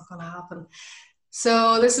 that's not going to happen.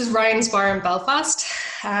 So this is Ryan's Bar in Belfast,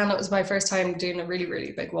 and it was my first time doing a really,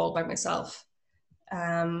 really big wall by myself.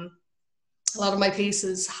 A lot of my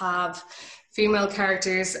pieces have female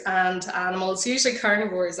characters and animals, usually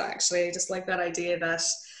carnivores actually. I just like that idea that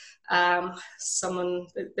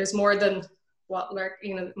there's more than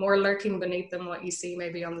more lurking beneath than what you see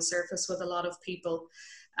maybe on the surface with a lot of people.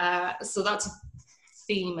 So that's a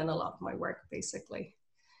theme in a lot of my work, basically.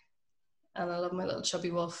 And I love my little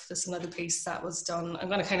chubby wolf. This is another piece that was done. I'm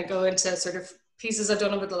going to kind of go into sort of pieces I've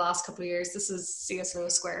done over the last couple of years. This is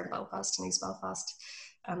CSO Square in Belfast, in East Belfast.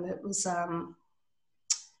 And it was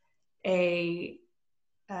a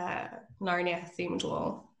Narnia themed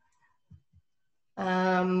wall.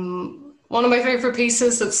 One of my favorite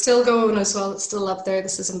pieces that's still going as well, it's still up there.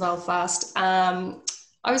 This is in Belfast. I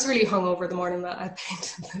was really hungover the morning that I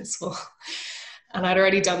painted this wall, and I'd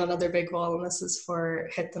already done another big wall, and this is for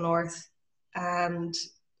Hit the North. And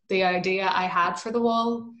the idea I had for the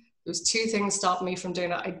wall, there was two things stopping me from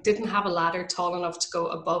doing it. I didn't have a ladder tall enough to go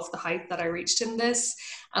above the height that I reached in this,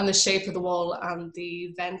 and the shape of the wall and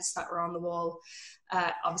the vents that were on the wall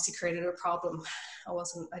obviously created a problem.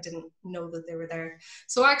 I didn't know that they were there.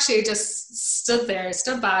 So actually I just stood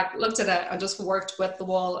back, looked at it, and just worked with the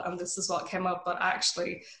wall, and this is what came up. But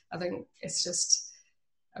actually, I think it's just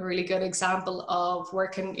a really good example of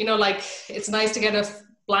working, like, it's nice to get a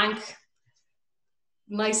blank,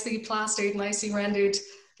 nicely plastered, nicely rendered,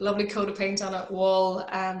 lovely coat of paint on it wall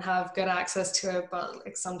and have good access to it. But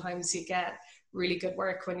like, sometimes you get really good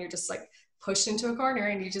work when you're just like pushed into a corner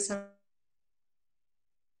and you just have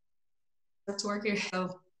to work here.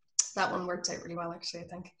 So that one worked out really well, actually, I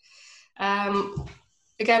think.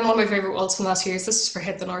 Again, one of my favorite walls from last year is this is for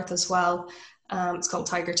Hit the North as well. It's called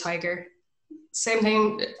Tiger Tiger. Same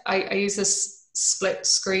thing, I use this split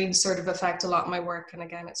screen sort of effect a lot in my work. And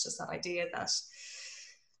again, it's just that idea that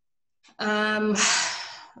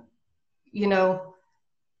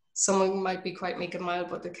someone might be quite meek and mild,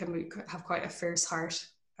 but they can have quite a fierce heart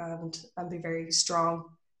and be very strong,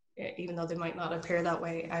 even though they might not appear that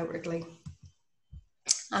way outwardly.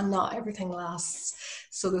 And not everything lasts.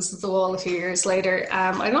 So this is the wall a few years later.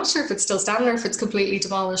 I'm not sure if it's still standing or if it's completely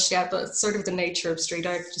demolished yet, but it's sort of the nature of street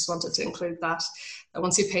art. Just wanted to include that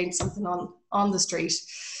once you paint something on the street,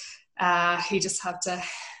 you just have to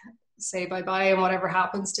say bye-bye, and whatever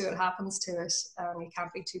happens to it, happens to it. You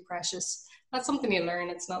can't be too precious. That's something you learn.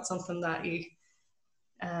 It's not something that you,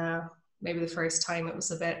 maybe the first time it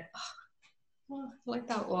was a bit, I like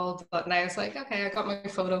that wall, but now it's like, okay, I got my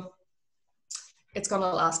photo. It's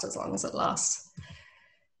gonna last as long as it lasts.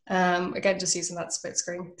 Again, just using that split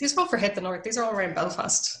screen. These are all for Hit the North. These are all around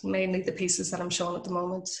Belfast, mainly the pieces that I'm showing at the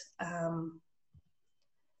moment.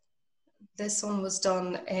 This one was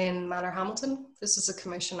done in Manor Hamilton. This is a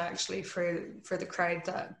commission actually for the crowd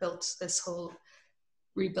that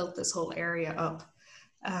rebuilt this whole area up.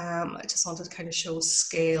 I just wanted to kind of show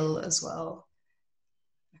scale as well.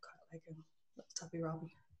 I quite like him, Tubby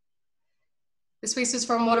Robbie. This piece is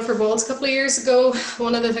from Waterford Walls a couple of years ago.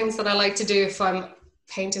 One of the things that I like to do if I'm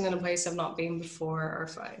painting in a place I've not been before, or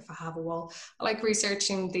if I have a wall, I like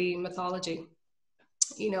researching the mythology,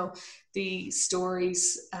 the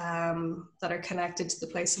stories that are connected to the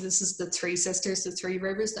place. So this is the Three Sisters, the three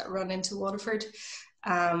rivers that run into Waterford.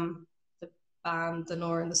 The Ban, the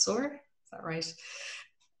Nor, and the Soar. Is that right?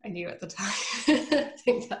 I knew at the time. I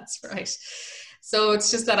think that's right. So it's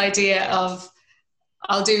just that idea of,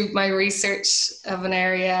 I'll do my research of an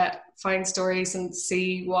area, find stories and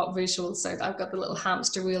see what visuals. I've got the little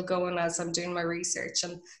hamster wheel going as I'm doing my research,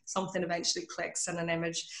 and something eventually clicks in an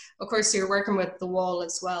image. Of course, you're working with the wall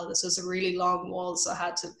as well. This was a really long wall, so I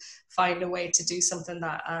had to find a way to do something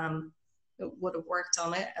that would have worked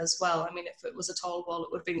on it as well. I mean, if it was a tall wall, it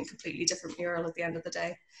would have been a completely different mural at the end of the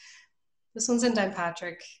day. This one's in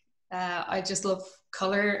Downpatrick. I just love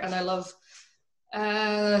color, and I love,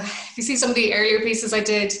 if you see some of the earlier pieces I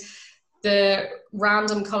did, the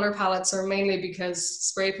random color palettes are mainly because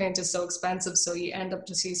spray paint is so expensive, so you end up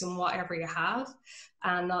just using whatever you have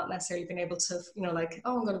and not necessarily being able to, like,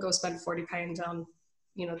 oh, I'm going to go spend £40 on,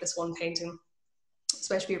 this one painting,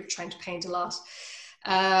 especially if you're trying to paint a lot.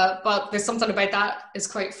 But there's something about that is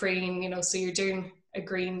quite freeing, so you're doing a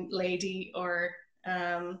green lady or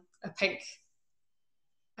a pink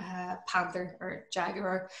panther or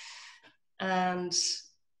jaguar, and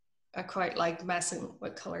I quite like messing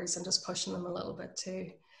with colors and just pushing them a little bit too.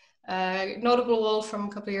 Notable wall from a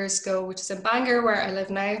couple of years ago, which is in Bangor, where I live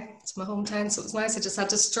now. It's my hometown, so it was nice. I just had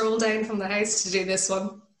to stroll down from the house to do this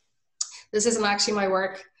one. This isn't actually my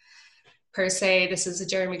work per se. This is a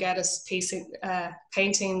Jeremy Geddes piece,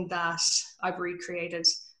 painting that I've recreated,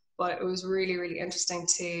 but it was really, really interesting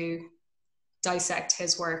to dissect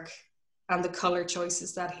his work and the color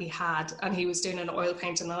choices that he had. And he was doing an oil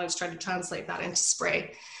paint, and I was trying to translate that into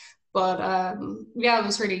spray. But yeah, it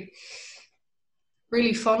was really,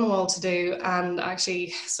 really fun wall to do. And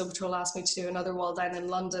actually, Sub Patrol asked me to do another wall down in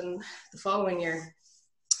London the following year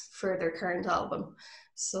for their current album.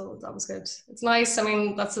 So that was good. It's nice. I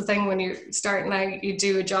mean, that's the thing when you're starting out, you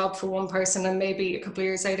do a job for one person and maybe a couple of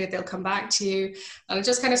years later they'll come back to you. And it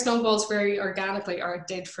just kind of snowballs very organically, or it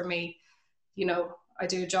did for me. You know, I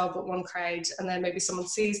do a job with one crowd and then maybe someone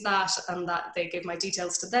sees that and that they give my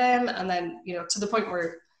details to them. And then, you know, to the point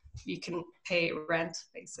where you can pay rent,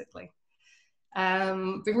 basically.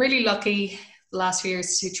 Been really lucky the last few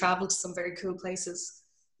years to travel to some very cool places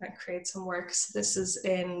and create some work. So this is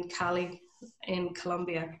in Cali, in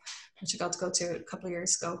Colombia, which I got to go to a couple of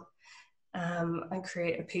years ago, and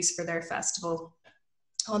create a piece for their festival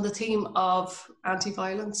on the theme of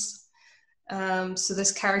anti-violence. So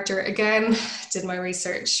this character, again, did my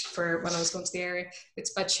research for when I was going to the area.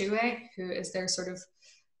 It's Bachue, who is their sort of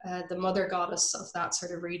the mother goddess of that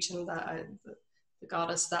sort of region, that the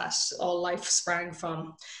goddess that all life sprang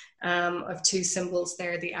from. I've two symbols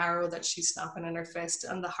there, the arrow that she's snapping in her fist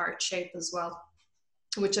and the heart shape as well,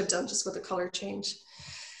 which I've done just with a color change.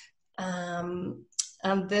 And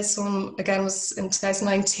this one, again, was in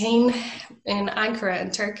 2019 in Ankara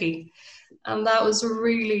in Turkey. And that was a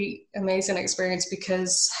really amazing experience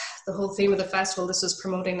because the whole theme of the festival, this was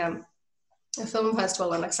promoting a film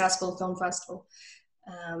festival, an accessible film festival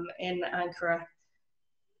in Ankara.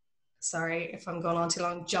 Sorry if I'm going on too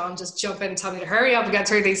long. John, just jump in and tell me to hurry up and get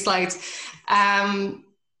through these slides.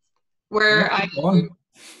 Where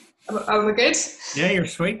Am I good? Yeah, you're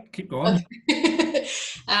sweet. Keep going.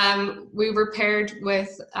 We were paired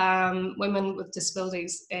with women with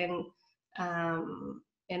disabilities in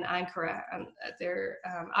Ankara, and they're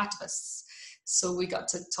activists. So we got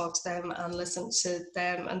to talk to them and listen to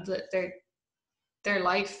them and their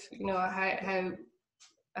life. You know how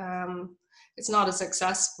it's not as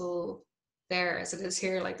accessible there as it is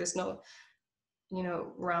here. Like there's no, you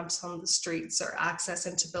know, ramps on the streets or access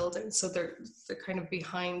into buildings. So they're kind of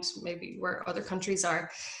behind maybe where other countries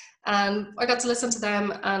are. And I got to listen to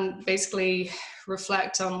them and basically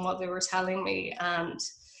reflect on what they were telling me and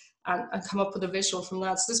come up with a visual from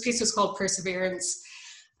that. So this piece was called Perseverance.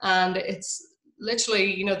 And it's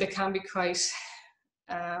literally, you know, they can be quite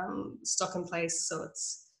stuck in place. So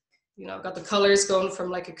it's, you know, got the colors going from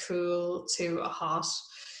like a cool to a hot.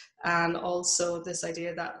 And also this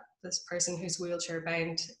idea that this person who's wheelchair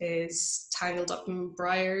bound is tangled up in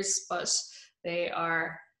briars, but they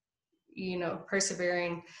are, you know,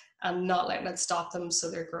 persevering and not letting it stop them. So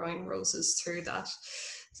they're growing roses through that.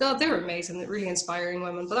 So they were amazing, really inspiring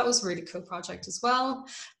women, but that was a really cool project as well.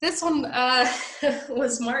 This one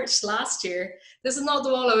was March last year. This is not the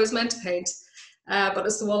wall I was meant to paint, but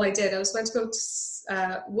it's the wall I did. I was meant to go to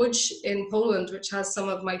Łódź in Poland, which has some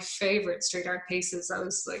of my favorite street art pieces. I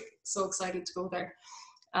was like so excited to go there.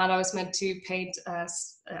 And I was meant to paint an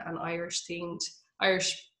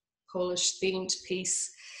Irish-Polish themed piece.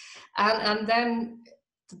 And then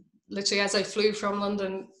literally as I flew from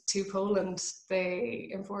London to Poland, they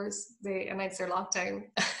announced their lockdown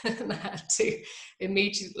and I had to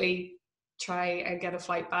immediately try and get a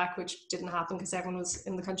flight back, which didn't happen because everyone was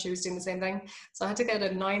in the country was doing the same thing. So I had to get a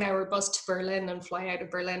 9-hour bus to Berlin and fly out of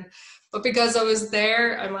Berlin. But because I was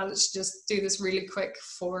there, I managed to just do this really quick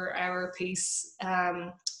 4-hour piece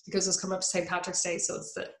because it was coming up to St. Patrick's Day. So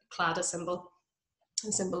it's the Clada symbol,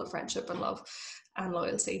 a symbol of friendship and love and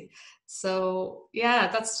loyalty. So yeah,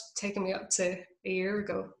 that's taken me up to a year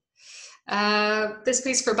ago. This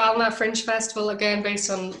piece for Ballina Fringe Festival, again, based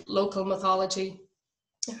on local mythology.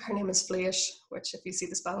 Her name is Fleish, which if you see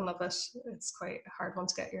the spelling of it, it's quite a hard one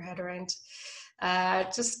to get your head around.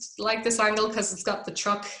 Just like this angle because it's got the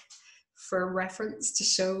truck for reference to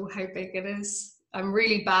show how big it is. I'm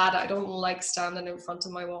really bad. I don't like standing in front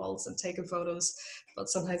of my walls and taking photos, but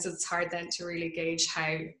sometimes it's hard then to really gauge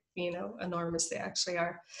how, you know, enormous they actually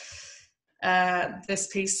are. This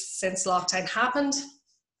piece, since lockdown happened,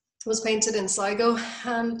 was painted in Sligo,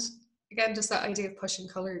 and again, just that idea of pushing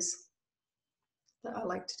colours that I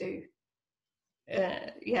like to do.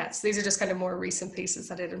 So these are just kind of more recent pieces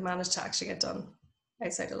that I didn't manage to actually get done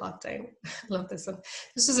outside of lockdown. I love this one.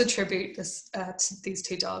 This was a tribute to these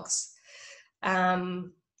two dogs,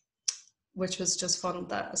 which was just fun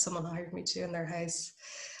that someone hired me to in their house.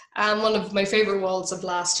 And one of my favourite walls of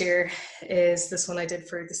last year is this one I did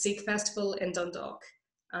for the Sikh Festival in Dundalk.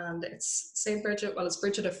 And it's St. Bridget, well, it's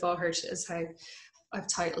Bridget of Faughart is how I've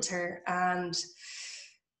titled her. And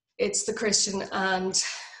it's the Christian and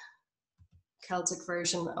Celtic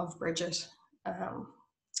version of Bridget, because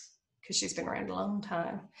she's been around a long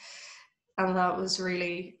time. And that was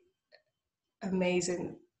really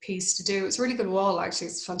amazing piece to do. It's a really good wall, actually.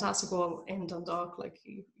 It's a fantastic wall in Dundalk. Like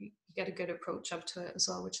you get a good approach up to it as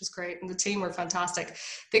well, which is great. And the team were fantastic.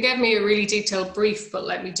 They gave me a really detailed brief, but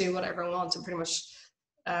let me do whatever I want. And pretty much,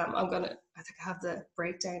 I think I have the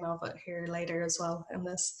breakdown of it here later as well in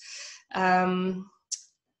this.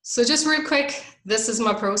 So just real quick, this is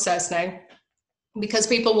my process now. Because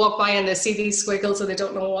people walk by and they see these squiggles and they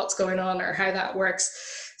don't know what's going on or how that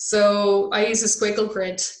works. So I use a squiggle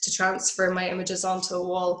grid to transfer my images onto a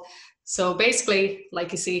wall. So basically,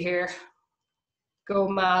 like you see here, go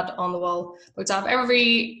mad on the wall. But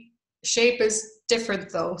every shape is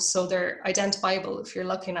different though, so they're identifiable. If you're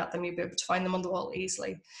looking at them, you'll be able to find them on the wall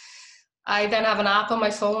easily. I then have an app on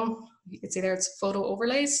my phone. You can see there, it's photo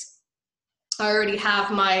overlays. I already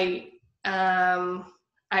have my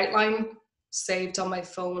outline saved on my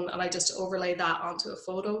phone, and I just overlay that onto a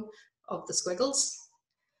photo of the squiggles,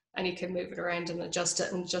 and you can move it around and adjust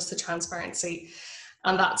it and adjust the transparency.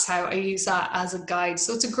 And that's how I use that as a guide.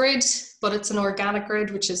 So it's a grid, but it's an organic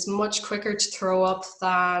grid, which is much quicker to throw up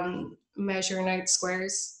than measuring out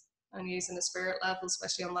squares and using a spirit level,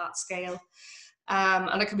 especially on that scale.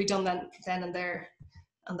 And it can be done then and there.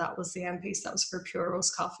 And that was the end piece. That was for Pure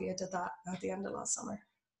Roast Coffee. I did that at the end of last summer.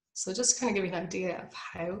 So just to kind of give you an idea of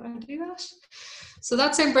how I do that. So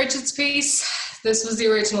that's in Bridget's piece. This was the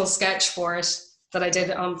original sketch for it that I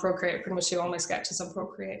did on Procreate. Pretty much do all my sketches on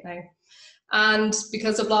Procreate now. And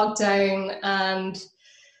because of lockdown, and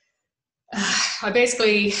I've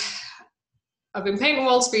been painting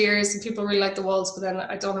walls for years and people really like the walls, but then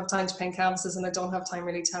I don't have time to paint canvases and I don't have time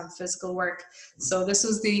really to have physical work. So this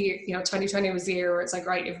was 2020 was the year where it's like,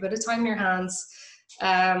 right, you have a bit of time in your hands.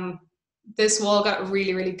 This wall got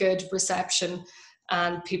really, really good reception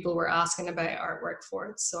and people were asking about artwork for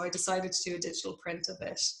it. So I decided to do a digital print of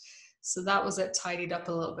it. So that was it, tidied up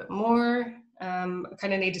a little bit more. I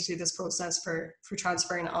kind of needed to do this process for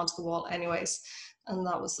transferring it onto the wall anyways. And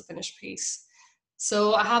that was the finished piece.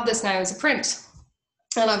 So I have this now as a print.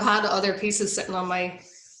 And I've had other pieces sitting on my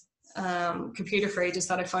computer for ages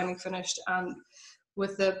that I finally finished. And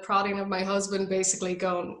with the prodding of my husband basically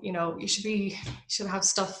going, you should have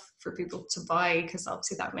stuff for people to buy, because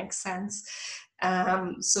obviously that makes sense.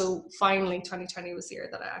 So finally 2020 was the year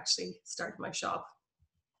that I actually started my shop.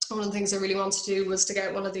 One of the things I really wanted to do was to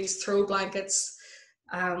get one of these throw blankets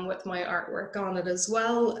with my artwork on it as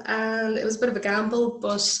well. And it was a bit of a gamble,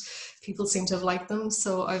 but people seem to have liked them.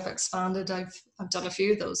 So I've expanded. I've done a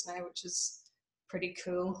few of those now, which is pretty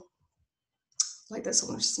cool. Like this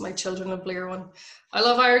one, which is my Children of Bleer one. I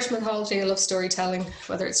love Irish mythology. I love storytelling,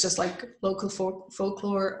 whether it's just like local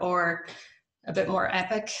folklore or a bit more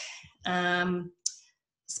epic.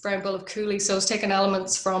 This Brown Bull of Cooley. So I was taking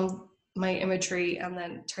elements from my imagery and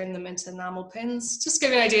then turn them into enamel pins. Just to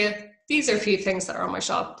give you an idea, these are a few things that are on my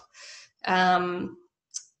shop. I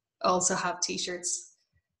also have t-shirts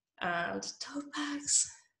and tote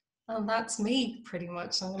bags. And that's me pretty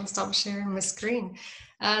much. I'm going to stop sharing my screen.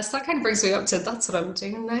 So that kind of brings me up to, that's what I'm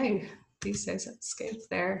doing now. These days, escape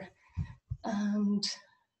there. And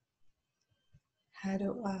how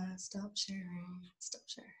do I stop sharing? Stop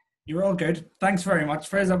sharing. You're all good. Thanks very much,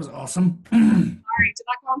 Friz. That was awesome. Sorry, did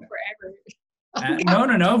that go on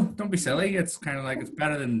forever? No. Don't be silly. It's kind of like, it's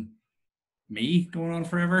better than me going on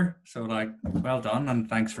forever. So like, well done, and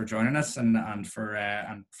thanks for joining us and for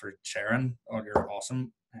sharing all your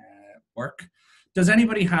awesome work. Does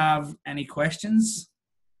anybody have any questions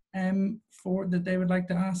that they would like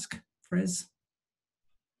to ask Friz?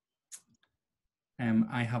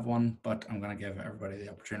 I have one, but I'm going to give everybody the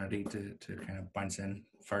opportunity to kind of bounce in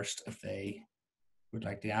first if they would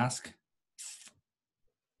like to ask.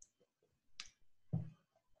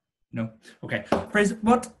 No? Okay. Friz,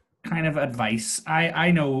 what kind of advice?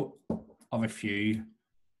 I know of a few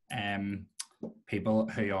people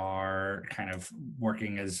who are kind of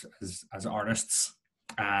working as artists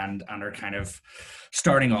and are kind of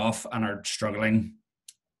starting off and are struggling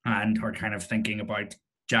and are kind of thinking about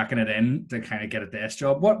jacking it in to kind of get a desk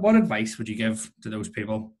job. What advice would you give to those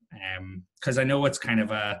people? Because I know it's kind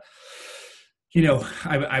of a,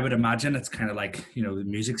 I would imagine it's kind of like, the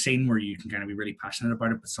music scene where you can kind of be really passionate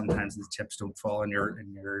about it, but sometimes the chips don't fall in your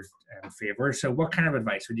favor. So what kind of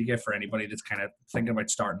advice would you give for anybody that's kind of thinking about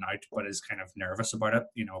starting out, but is kind of nervous about it,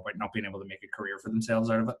 about not being able to make a career for themselves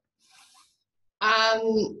out of it?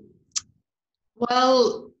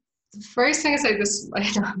 Well, the first thing I say, this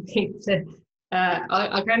might not be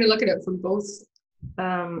I'll kind of look at it from both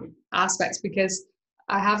aspects, because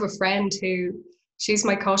I have a friend who, she's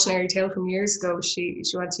my cautionary tale from years ago. She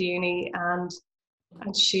went to uni and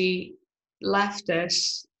she left it.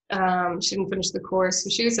 She didn't finish the course. So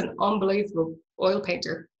she was an unbelievable oil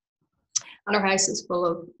painter, and her house is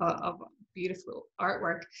full of beautiful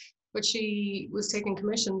artwork. But she was taking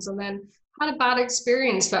commissions and then had a bad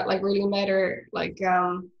experience that like really made her like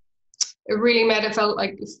it really made it feel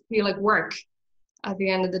like work at the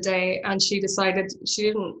end of the day. And she decided she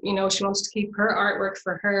didn't, she wanted to keep her artwork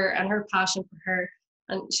for her and her passion for her,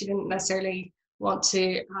 and she didn't necessarily want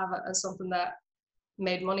to have it as something that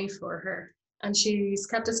made money for her. And she's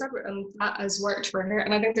kept it separate, and that has worked for her.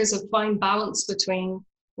 And I think there's a fine balance between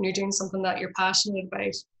when you're doing something that you're passionate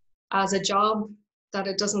about as a job, that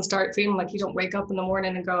it doesn't start feeling like you don't wake up in the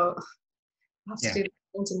morning and go, I have to do this.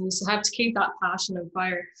 And you have to keep that passion and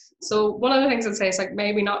fire. So one of the things I'd say is like,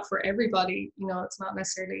 maybe not for everybody, it's not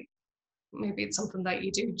necessarily, maybe it's something that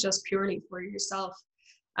you do just purely for yourself.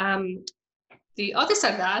 The other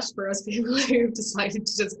side of that, for us people who've decided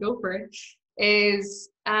to just go for it, is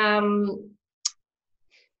have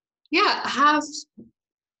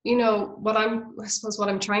what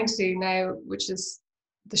I'm trying to do now, which is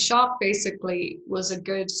the shop basically was a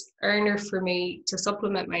good earner for me to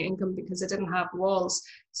supplement my income because it didn't have walls.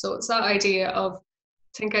 So it's that idea of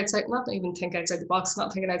not thinking outside the box,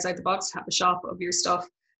 have a shop of your stuff,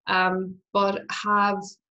 but have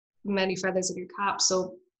many feathers in your cap.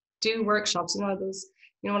 So do workshops,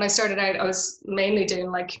 when I started out, I was mainly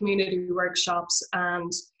doing like community workshops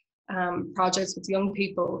and projects with young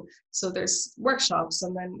people. So there's workshops,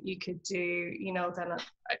 and then you could do, then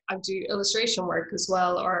I do illustration work as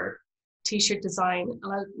well, or t-shirt design.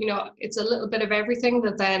 And it's a little bit of everything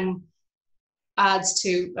that then adds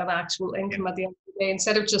to an actual income at the end of the day,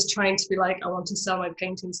 instead of just trying to be like, I want to sell my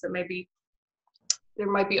paintings. That maybe there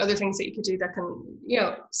might be other things that you could do that can,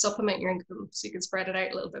 supplement your income, so you can spread it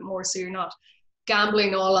out a little bit more, so you're not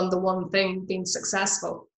gambling all on the one thing being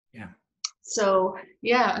successful. Yeah. So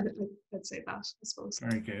yeah, I'd say that, I suppose.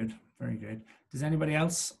 Very good, very good. Does anybody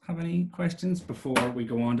else have any questions before we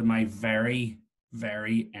go on to my very,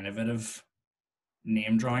 very innovative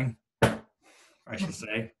name drawing, I should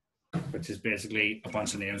say, which is basically a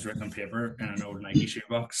bunch of names written on paper in an old Nike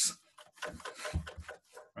shoebox.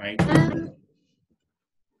 Right.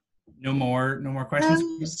 No more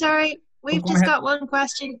questions? Sorry, we've just got one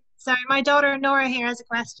question. Sorry, my daughter Nora here has a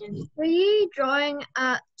question. Were you drawing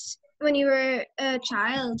when you were a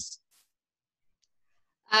child?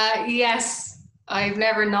 Yes, I've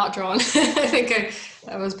never not drawn. I think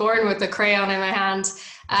I was born with a crayon in my hand.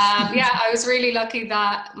 I was really lucky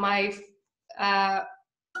that we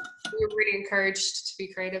were really encouraged to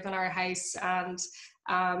be creative in our house, and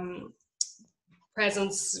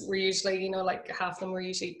presents were usually, like half of them were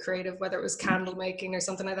usually creative, whether it was candle making or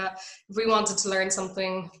something like that. If we wanted to learn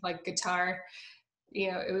something like guitar,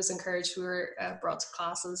 it was encouraged. We were brought to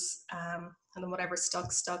classes, and then whatever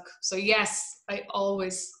stuck. So yes, I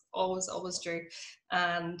always drew.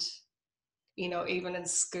 And even in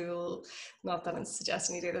school, not that I'm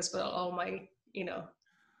suggesting you do this, but all my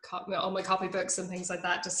all my copybooks and things like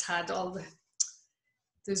that just had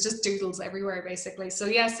there's just doodles everywhere basically. So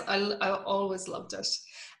yes, I always loved it.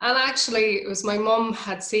 And actually it was my mum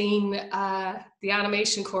had seen the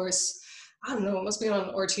animation course, I don't know, it must be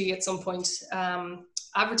on RT at some point,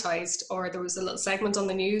 advertised, or there was a little segment on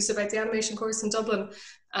the news about the animation course in Dublin,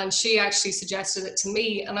 and she actually suggested it to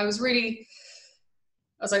me. And I was like,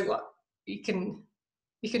 what, you can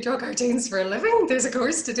draw cartoons for a living? There's a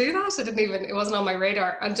course to do that? It wasn't on my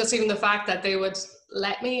radar. And just even the fact that they would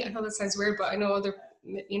let me, I know that sounds weird, but I know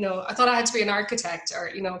I thought I had to be an architect,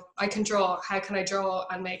 or, I can draw. How can I draw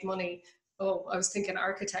and make money? Oh, I was thinking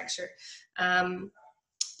architecture.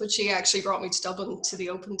 But she actually brought me to Dublin to the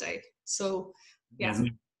open day. So yeah,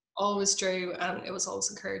 always drew, and it was always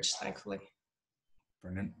encouraged, thankfully.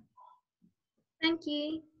 Brilliant. Thank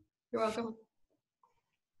you. You're welcome.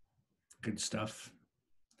 Good stuff.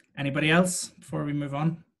 Anybody else before we move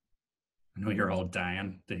on? I know you're all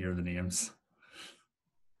dying to hear the names.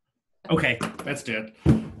 Okay, let's do it.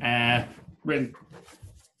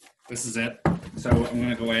 This is it. So I'm going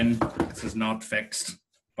to go in. This is not fixed,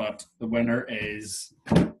 but the winner is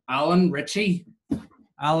Alan Ritchie.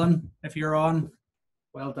 Alan, if you're on,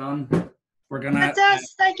 well done. We're going to... That's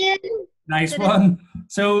us, thank you. Nice one.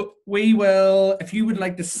 So we will, if you would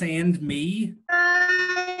like to send me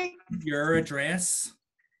your address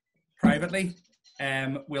privately,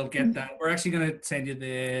 we'll get that. We're actually going to send you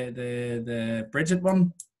the Bridget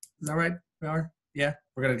one. Is that right? We are. Yeah,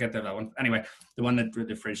 we're gonna get to that one. Anyway, the one that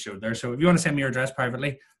the Friz showed there. So if you want to send me your address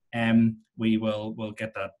privately, we'll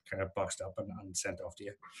get that kind of boxed up and sent off to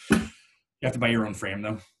you. You have to buy your own frame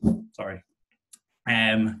though. Sorry.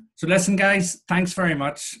 So listen, guys, thanks very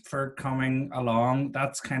much for coming along.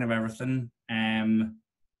 That's kind of everything.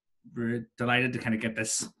 We're delighted to kind of get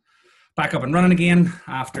this back up and running again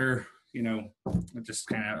after, you know, just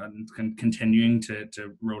kind of continuing to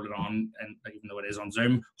roll it on, and even though it is on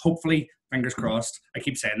Zoom, hopefully, fingers crossed. I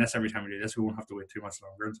keep saying this every time we do this, we won't have to wait too much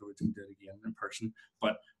longer until we can do it again in person,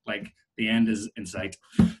 but like the end is in sight.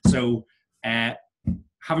 So have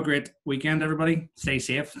a great weekend, everybody. Stay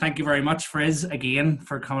safe. Thank you very much, Friz, again,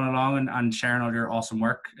 for coming along and sharing all your awesome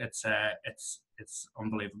work. It's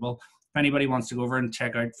unbelievable. If anybody wants to go over and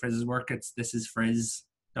check out Friz's work, it's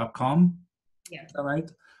thisisfriz.com. Yeah. Is that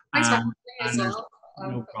right? Thanks for having me as and well.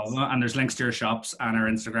 no problem. And there's links to your shops, and our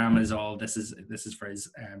Instagram is all this is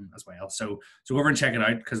Friz as well. So go over and check it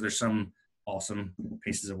out, because there's some awesome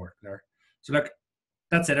pieces of work there. So look,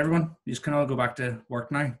 that's it, everyone. You just can all go back to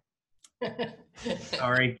work now.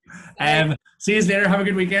 Sorry. See you later. Have a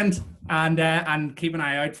good weekend, and keep an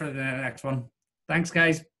eye out for the next one. Thanks,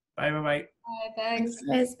 guys. Bye. Thanks.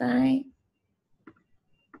 Bye.